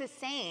 Jesus is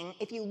saying,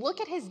 if you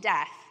look at his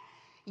death,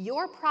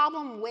 your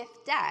problem with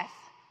death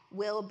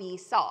will be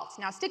solved.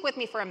 Now, stick with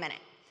me for a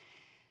minute.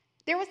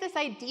 There was this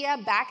idea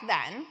back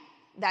then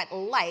that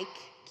like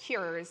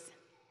cures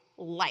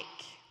like.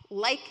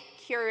 Like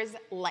cures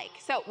like.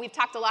 So we've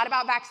talked a lot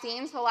about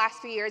vaccines the last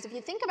few years. If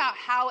you think about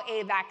how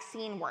a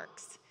vaccine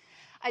works,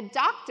 a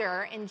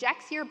doctor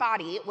injects your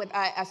body with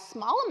a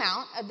small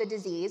amount of the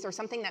disease or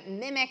something that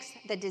mimics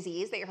the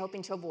disease that you're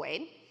hoping to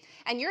avoid,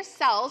 and your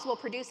cells will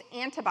produce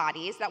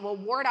antibodies that will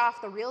ward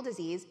off the real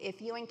disease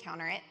if you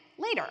encounter it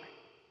later.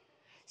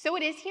 So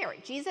it is here.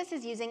 Jesus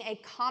is using a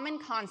common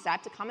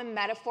concept, a common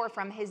metaphor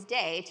from his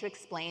day to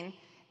explain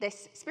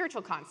this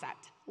spiritual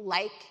concept.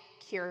 Like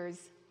cures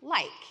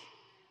like.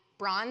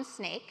 Bronze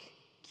snake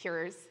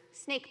cures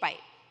snake bite.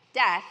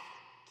 Death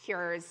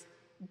cures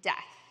death.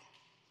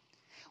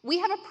 We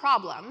have a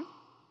problem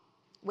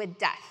with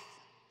death.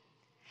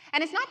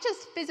 And it's not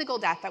just physical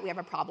death that we have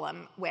a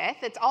problem with.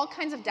 It's all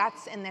kinds of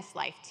deaths in this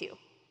life too.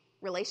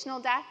 Relational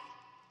death,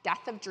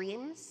 death of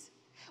dreams.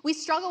 We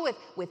struggle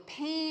with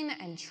pain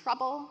and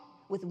trouble,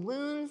 with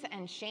wounds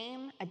and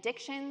shame,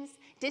 addictions,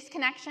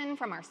 disconnection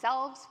from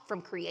ourselves,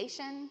 from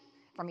creation,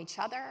 from each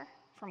other,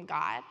 from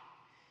God.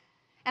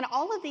 And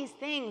all of these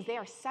things, they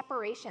are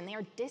separation, they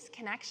are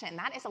disconnection.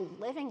 That is a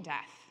living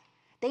death.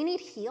 They need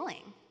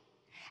healing.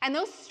 And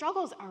those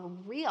struggles are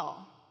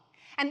real.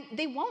 And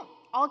they won't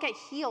all get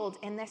healed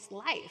in this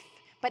life,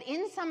 but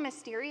in some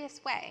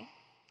mysterious way,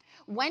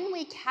 when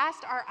we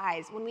cast our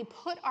eyes, when we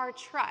put our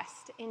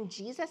trust in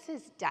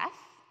Jesus' death,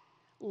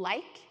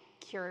 like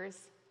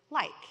cures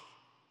like.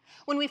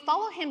 When we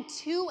follow him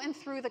to and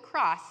through the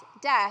cross,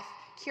 death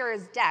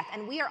cures death,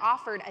 and we are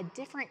offered a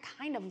different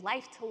kind of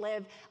life to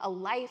live, a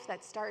life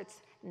that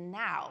starts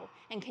now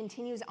and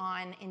continues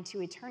on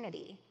into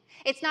eternity.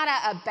 It's not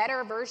a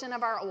better version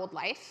of our old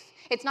life.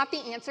 It's not the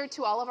answer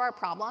to all of our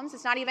problems.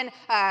 It's not even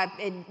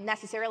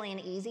necessarily an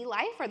easy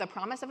life or the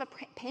promise of a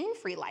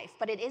pain-free life,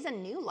 but it is a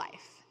new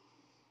life.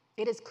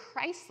 It is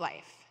Christ's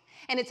life.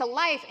 And it's a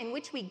life in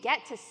which we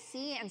get to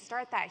see and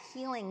start that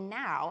healing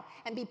now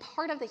and be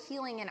part of the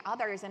healing in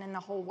others and in the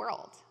whole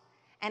world.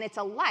 And it's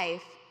a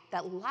life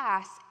that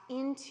lasts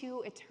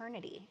into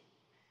eternity.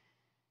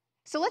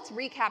 So let's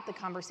recap the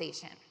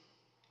conversation.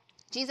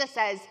 Jesus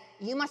says,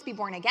 you must be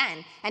born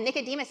again. And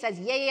Nicodemus says,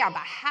 yeah, but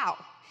how?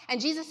 And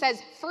Jesus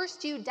says,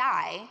 first you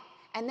die,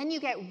 and then you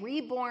get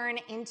reborn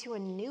into a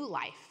new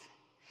life.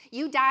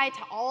 You die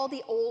to all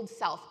the old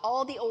self,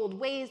 all the old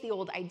ways, the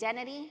old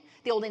identity,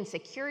 the old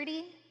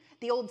insecurity,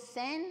 the old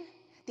sin,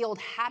 the old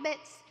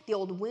habits, the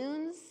old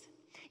wounds.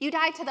 You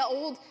die to the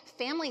old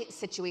family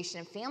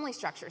situation, family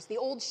structures, the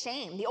old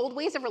shame, the old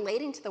ways of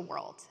relating to the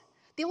world,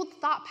 the old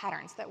thought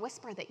patterns that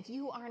whisper that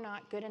you are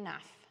not good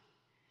enough.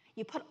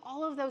 You put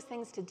all of those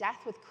things to death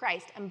with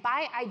Christ, and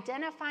by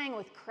identifying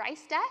with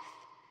Christ's death,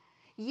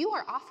 you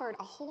are offered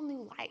a whole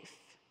new life.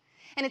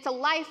 And it's a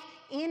life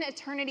in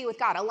eternity with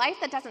God, a life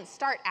that doesn't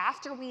start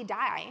after we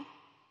die.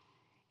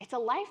 It's a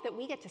life that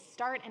we get to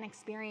start and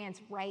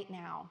experience right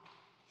now.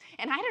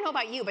 And I don't know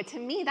about you, but to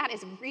me, that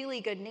is really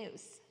good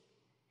news.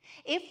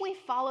 If we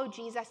follow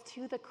Jesus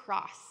to the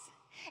cross,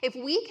 if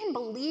we can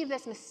believe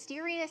this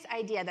mysterious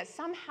idea that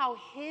somehow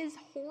his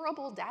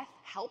horrible death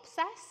helps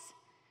us,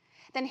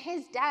 then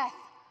his death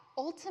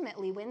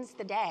ultimately wins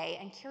the day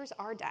and cures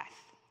our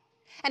death.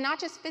 And not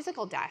just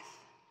physical death,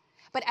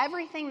 but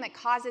everything that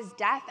causes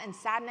death and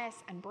sadness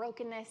and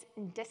brokenness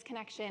and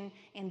disconnection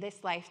in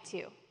this life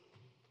too.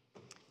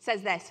 It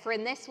says this, for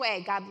in this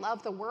way God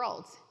loved the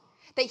world,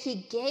 that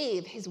he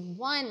gave his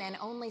one and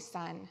only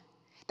Son,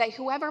 that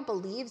whoever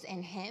believes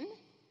in him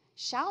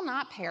shall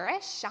not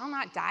perish, shall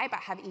not die, but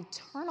have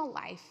eternal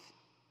life.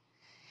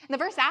 And the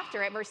verse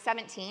after it, verse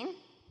 17,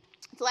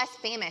 it's less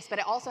famous, but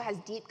it also has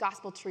deep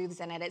gospel truths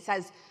in it. It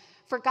says,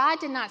 for God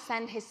did not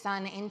send his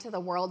Son into the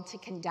world to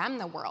condemn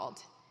the world,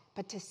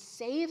 but to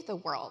save the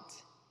world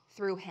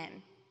through him.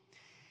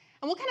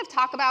 And we'll kind of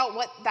talk about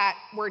what that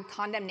word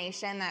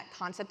condemnation, that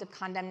concept of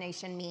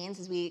condemnation means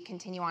as we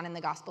continue on in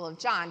the Gospel of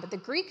John. But the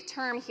Greek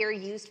term here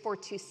used for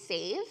to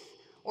save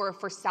or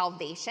for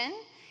salvation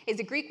is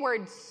the Greek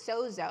word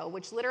sozo,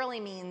 which literally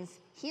means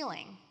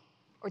healing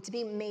or to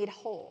be made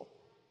whole.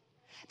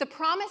 The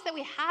promise that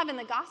we have in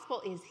the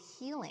gospel is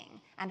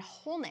healing and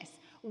wholeness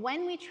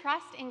when we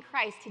trust in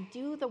Christ to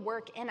do the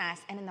work in us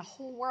and in the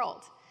whole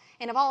world,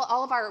 and of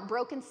all of our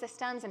broken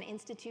systems and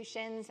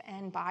institutions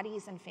and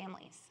bodies and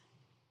families.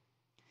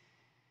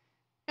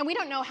 And we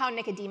don't know how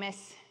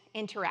Nicodemus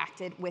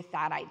interacted with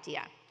that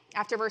idea.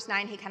 After verse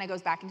 9, he kind of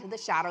goes back into the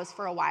shadows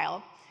for a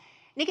while.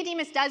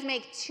 Nicodemus does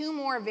make two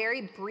more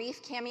very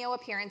brief cameo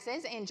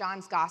appearances in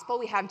John's gospel.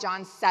 We have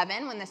John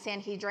 7, when the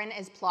Sanhedrin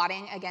is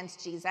plotting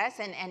against Jesus,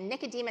 and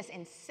Nicodemus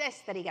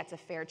insists that he gets a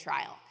fair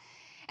trial.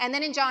 And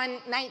then in John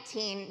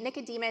 19,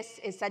 Nicodemus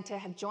is said to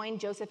have joined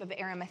Joseph of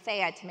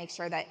Arimathea to make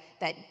sure that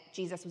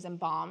Jesus was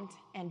embalmed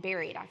and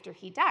buried after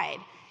he died.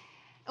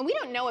 And we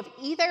don't know if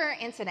either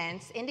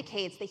incident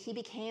indicates that he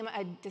became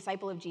a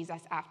disciple of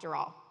Jesus after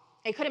all.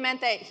 It could have meant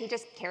that he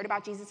just cared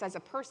about Jesus as a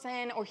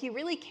person, or he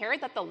really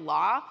cared that the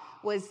law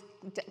was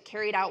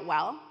carried out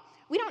well.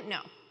 We don't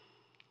know.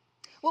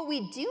 What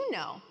we do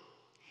know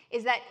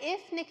is that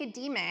if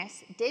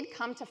Nicodemus did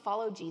come to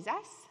follow Jesus,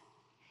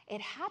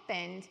 it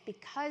happened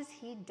because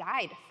he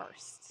died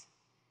first.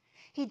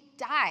 He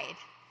died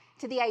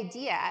to the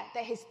idea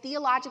that his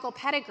theological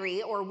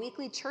pedigree or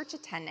weekly church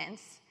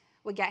attendance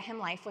would get him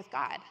life with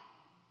God.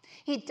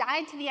 He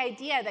died to the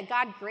idea that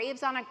God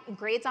grades on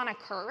a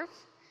curve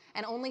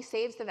and only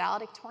saves the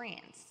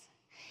valedictorians.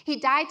 He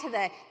died to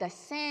the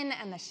sin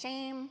and the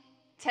shame,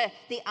 to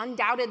the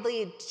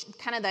undoubtedly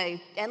kind of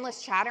the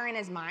endless chatter in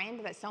his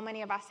mind that so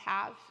many of us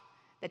have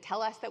that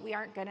tell us that we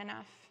aren't good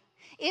enough.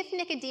 If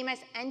Nicodemus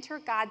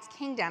entered God's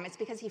kingdom, it's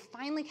because he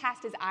finally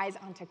cast his eyes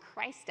onto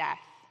Christ's death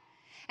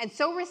and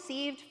so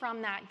received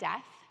from that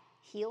death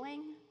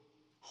healing,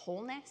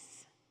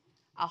 wholeness,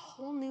 a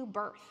whole new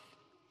birth.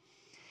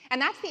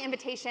 And that's the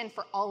invitation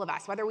for all of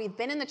us, whether we've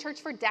been in the church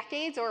for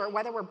decades or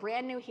whether we're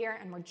brand new here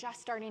and we're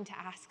just starting to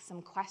ask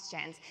some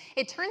questions.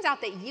 It turns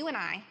out that you and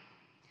I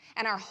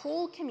and our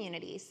whole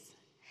communities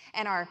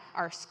and our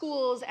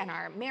schools and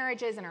our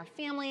marriages and our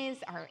families,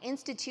 our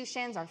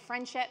institutions, our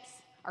friendships,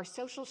 our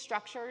social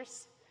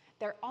structures,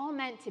 they're all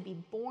meant to be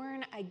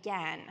born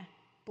again,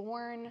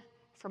 born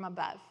from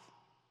above.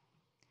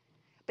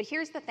 But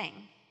here's the thing.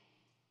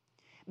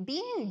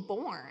 Being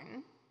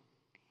born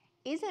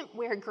isn't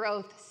where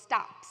growth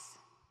stops,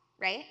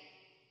 right?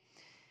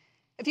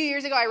 A few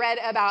years ago, I read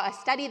about a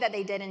study that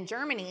they did in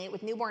Germany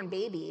with newborn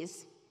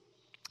babies,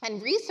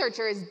 and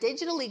researchers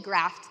digitally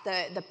graphed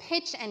the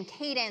pitch and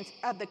cadence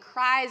of the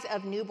cries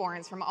of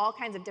newborns from all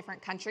kinds of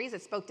different countries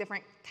that spoke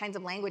different kinds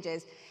of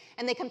languages,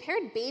 and they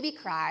compared baby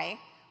cry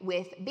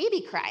with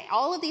baby cry,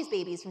 all of these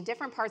babies from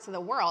different parts of the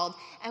world,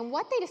 and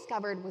what they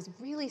discovered was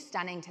really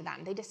stunning to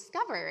them. They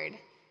discovered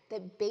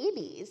that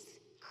babies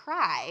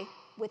cry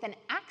with an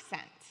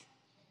accent.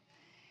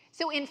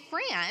 So in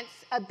France,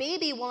 a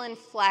baby will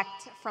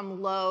inflect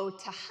from low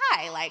to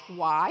high, like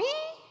why?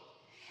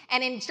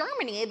 And in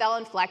Germany, they'll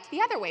inflect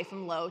the other way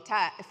from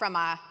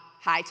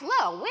high to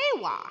low, wei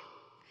wa.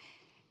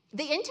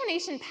 The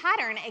intonation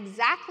pattern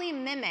exactly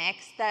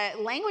mimics the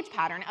language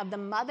pattern of the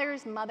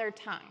mother's mother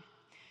tongue.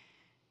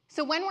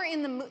 So when we're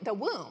in the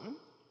womb,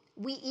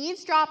 we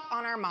eavesdrop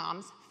on our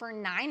moms for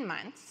 9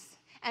 months,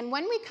 and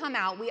when we come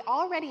out, we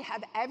already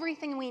have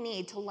everything we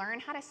need to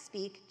learn how to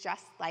speak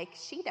just like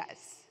she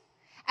does.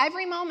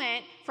 Every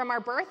moment from our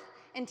birth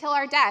until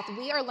our death,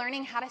 we are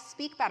learning how to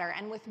speak better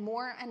and with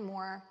more and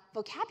more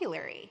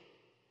vocabulary.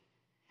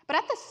 But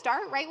at the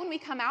start, right when we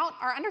come out,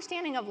 our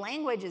understanding of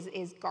language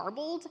is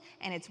garbled,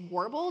 and it's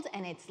warbled,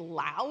 and it's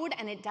loud,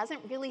 and it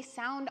doesn't really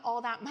sound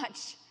all that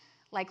much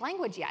like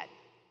language yet.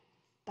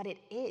 But it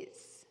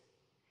is.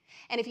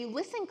 And if you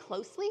listen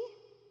closely,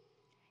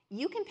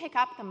 you can pick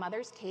up the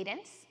mother's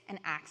cadence and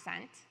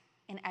accent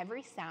in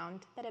every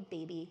sound that a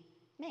baby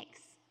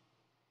makes.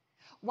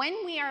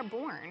 When we are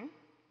born,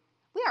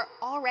 we are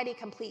already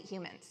complete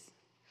humans.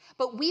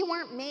 But we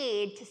weren't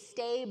made to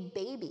stay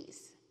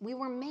babies. We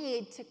were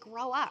made to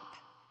grow up.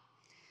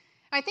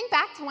 I think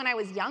back to when I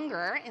was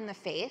younger in the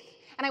faith,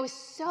 and I was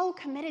so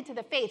committed to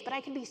the faith, but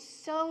I could be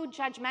so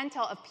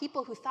judgmental of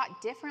people who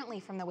thought differently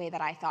from the way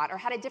that I thought, or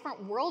had a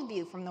different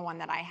worldview from the one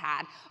that I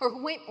had, or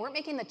who weren't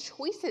making the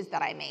choices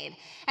that I made.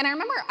 And I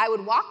remember I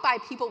would walk by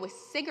people with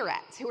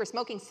cigarettes, who were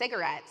smoking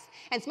cigarettes,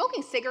 and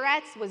smoking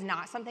cigarettes was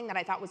not something that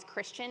I thought was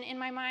Christian in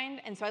my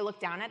mind, and so I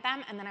looked down at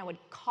them, and then I would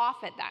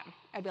cough at them.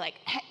 I'd be like,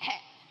 heh, heh.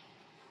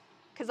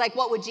 Because like,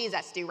 what would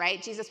Jesus do,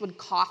 right? Jesus would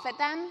cough at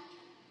them.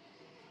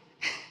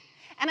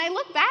 And I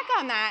look back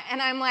on that,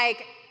 and I'm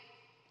like,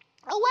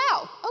 oh,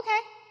 wow, okay.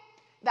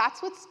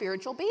 That's what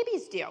spiritual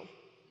babies do.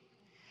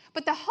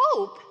 But the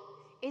hope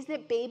is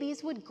that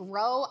babies would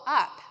grow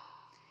up.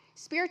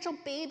 Spiritual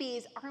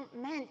babies aren't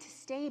meant to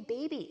stay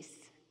babies.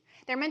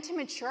 They're meant to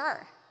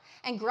mature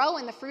and grow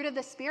in the fruit of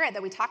the Spirit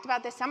that we talked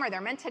about this summer.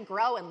 They're meant to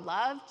grow in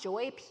love,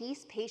 joy,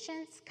 peace,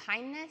 patience,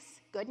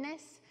 kindness,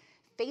 goodness,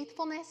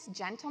 faithfulness,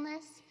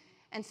 gentleness,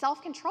 and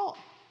self-control.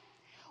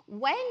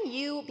 When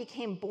you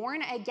became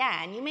born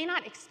again, you may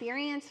not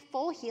experience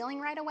full healing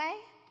right away.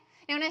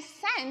 Now, in a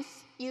sense,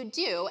 you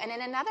do, and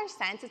in another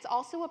sense, it's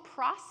also a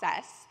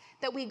process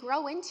that we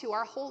grow into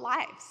our whole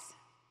lives.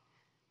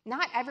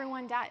 Not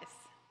everyone does.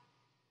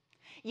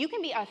 You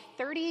can be a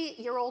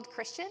 30-year-old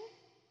Christian,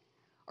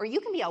 or you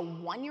can be a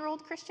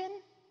 1-year-old Christian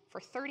for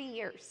 30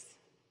 years.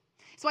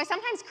 It's why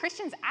sometimes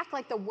Christians act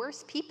like the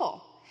worst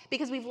people,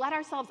 because we've let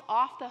ourselves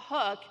off the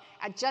hook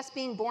at just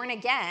being born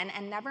again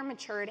and never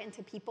matured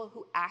into people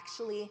who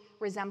actually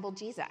resemble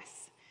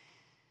Jesus.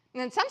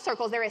 And in some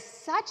circles, there is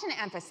such an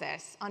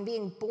emphasis on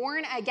being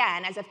born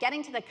again, as if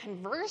getting to the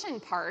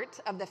conversion part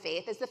of the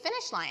faith is the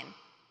finish line.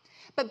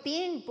 But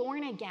being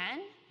born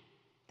again,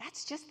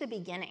 that's just the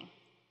beginning.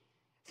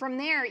 From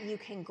there, you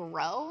can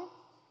grow,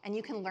 and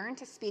you can learn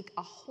to speak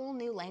a whole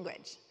new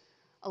language,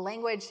 a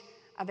language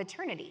of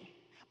eternity.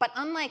 But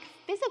unlike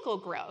physical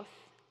growth,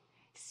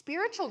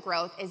 spiritual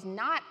growth is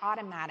not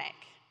automatic.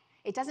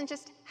 It doesn't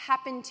just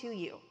happen to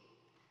you.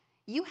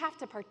 You have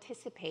to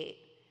participate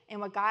in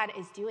what God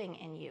is doing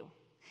in you.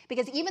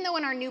 Because even though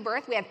in our new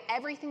birth we have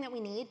everything that we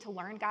need to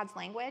learn God's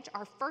language,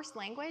 our first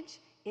language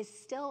is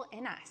still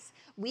in us.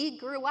 We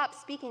grew up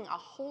speaking a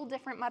whole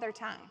different mother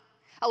tongue,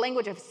 a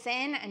language of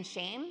sin and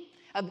shame,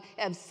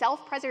 of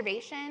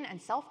self-preservation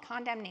and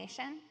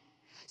self-condemnation.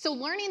 So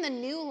learning the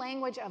new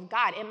language of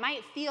God, it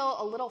might feel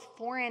a little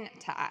foreign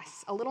to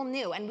us, a little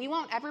new, and we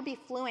won't ever be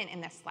fluent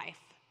in this life.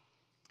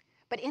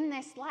 But in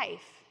this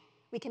life,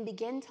 we can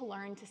begin to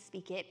learn to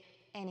speak it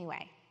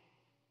anyway.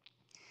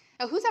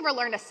 Now, who's ever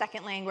learned a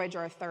second language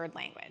or a third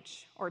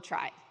language, or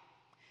tried?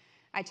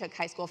 I took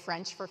high school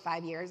French for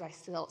 5 years. I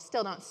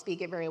still don't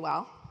speak it very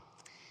well.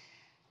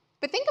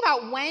 But think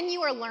about when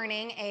you are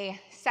learning a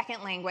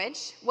second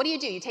language, what do?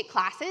 You take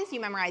classes,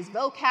 you memorize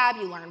vocab,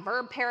 you learn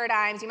verb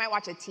paradigms, you might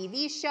watch a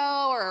TV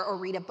show or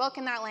read a book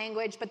in that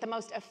language, but the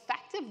most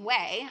effective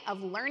way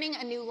of learning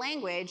a new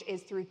language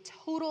is through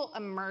total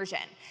immersion.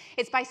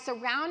 It's by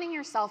surrounding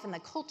yourself in the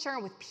culture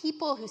with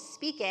people who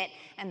speak it,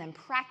 and then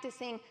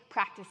practicing,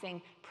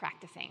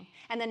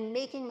 and then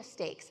making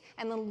mistakes,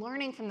 and then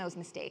learning from those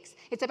mistakes.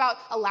 It's about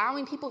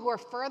allowing people who are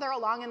further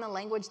along in the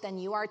language than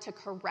you are to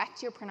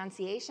correct your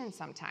pronunciation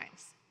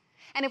sometimes.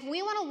 And if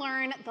we want to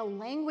learn the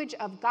language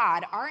of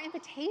God, our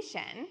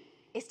invitation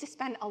is to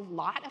spend a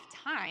lot of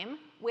time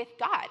with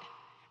God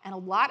and a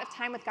lot of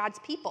time with God's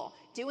people,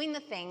 doing the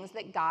things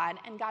that God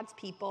and God's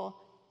people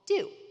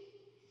do,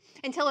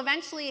 until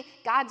eventually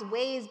God's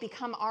ways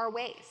become our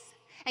ways.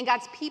 And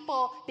God's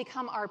people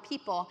become our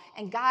people,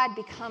 and God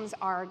becomes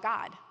our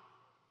God.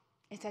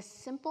 It's as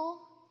simple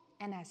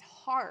and as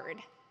hard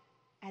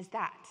as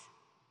that.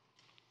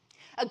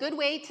 A good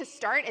way to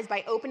start is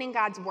by opening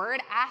God's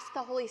word. Ask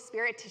the Holy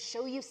Spirit to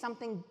show you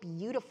something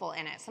beautiful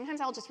in it.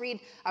 Sometimes I'll just read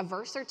a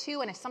verse or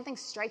two, and if something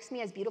strikes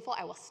me as beautiful,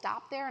 I will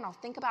stop there and I'll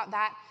think about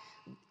that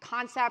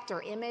concept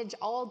or image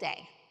all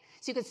day.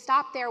 So you could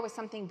stop there with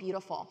something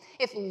beautiful.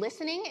 If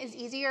listening is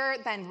easier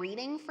than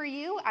reading for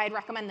you, I'd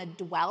recommend the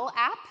Dwell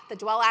app. The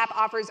Dwell app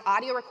offers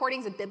audio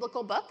recordings of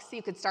biblical books. So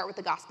you could start with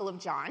the Gospel of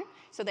John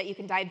so that you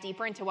can dive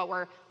deeper into what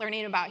we're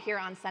learning about here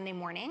on Sunday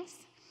mornings.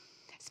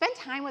 Spend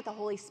time with the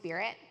Holy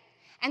Spirit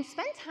and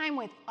spend time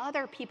with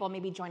other people.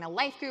 Maybe join a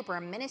life group or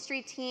a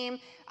ministry team,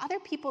 other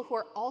people who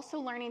are also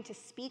learning to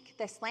speak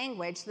this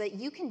language so that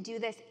you can do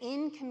this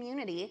in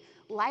community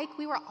like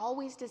we were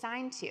always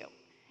designed to.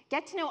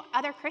 Get to know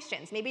other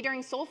Christians. Maybe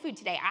during Soul Food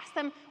today, ask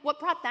them what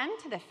brought them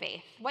to the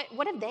faith.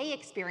 What have they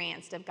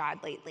experienced of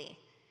God lately?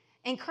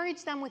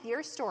 Encourage them with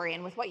your story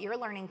and with what you're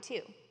learning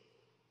too.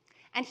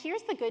 And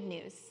here's the good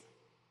news.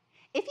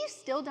 If you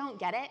still don't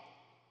get it,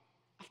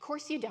 of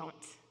course you don't.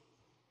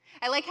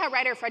 I like how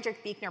writer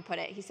Frederick Buechner put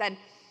it. He said,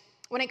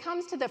 when it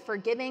comes to the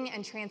forgiving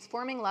and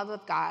transforming love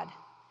of God,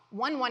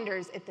 one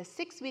wonders if the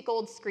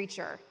 6-week-old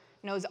Screecher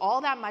knows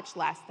all that much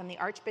less than the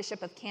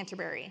Archbishop of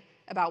Canterbury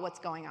about what's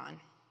going on.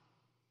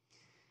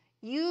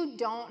 You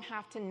don't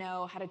have to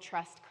know how to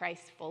trust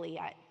Christ fully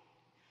yet.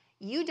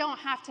 You don't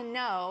have to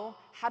know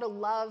how to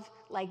love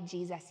like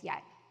Jesus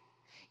yet.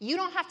 You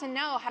don't have to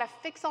know how to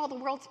fix all the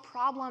world's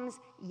problems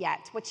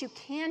yet. What you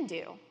can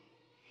do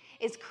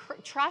is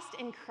trust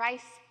in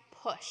Christ's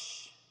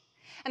push.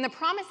 And the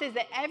promise is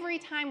that every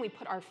time we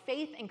put our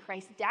faith in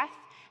Christ's death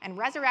and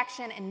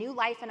resurrection and new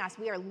life in us,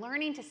 we are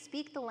learning to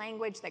speak the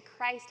language that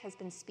Christ has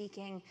been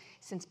speaking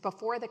since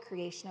before the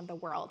creation of the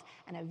world.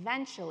 And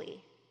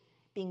eventually,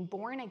 being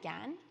born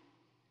again,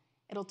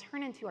 it'll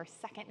turn into our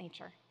second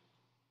nature.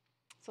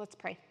 So let's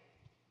pray.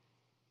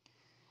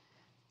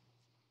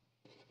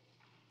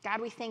 God,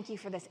 we thank you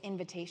for this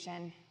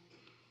invitation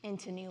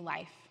into new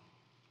life.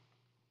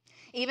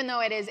 Even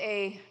though it is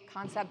a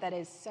concept that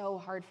is so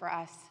hard for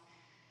us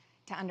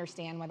to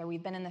understand, whether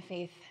we've been in the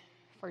faith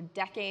for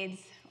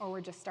decades or we're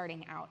just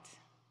starting out.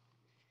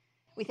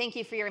 We thank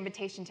you for your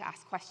invitation to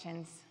ask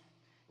questions,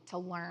 to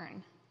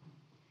learn,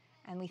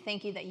 and we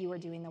thank you that you are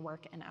doing the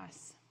work in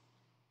us.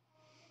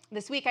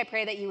 This week, I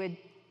pray that you would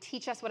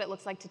teach us what it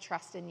looks like to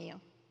trust in you.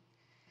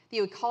 That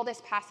you would call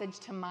this passage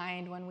to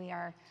mind when we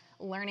are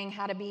learning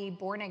how to be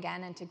born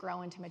again and to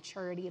grow into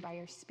maturity by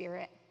your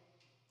Spirit.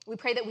 We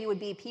pray that we would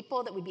be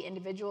people, that we'd be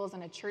individuals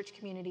in a church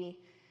community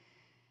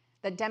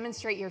that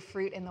demonstrate your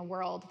fruit in the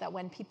world, that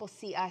when people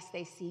see us,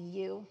 they see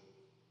you,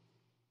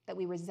 that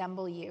we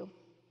resemble you,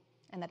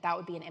 and that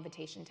would be an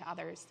invitation to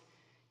others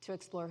to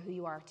explore who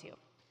you are too.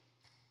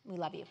 We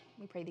love you.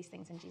 We pray these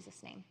things in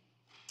Jesus' name.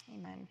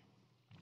 Amen.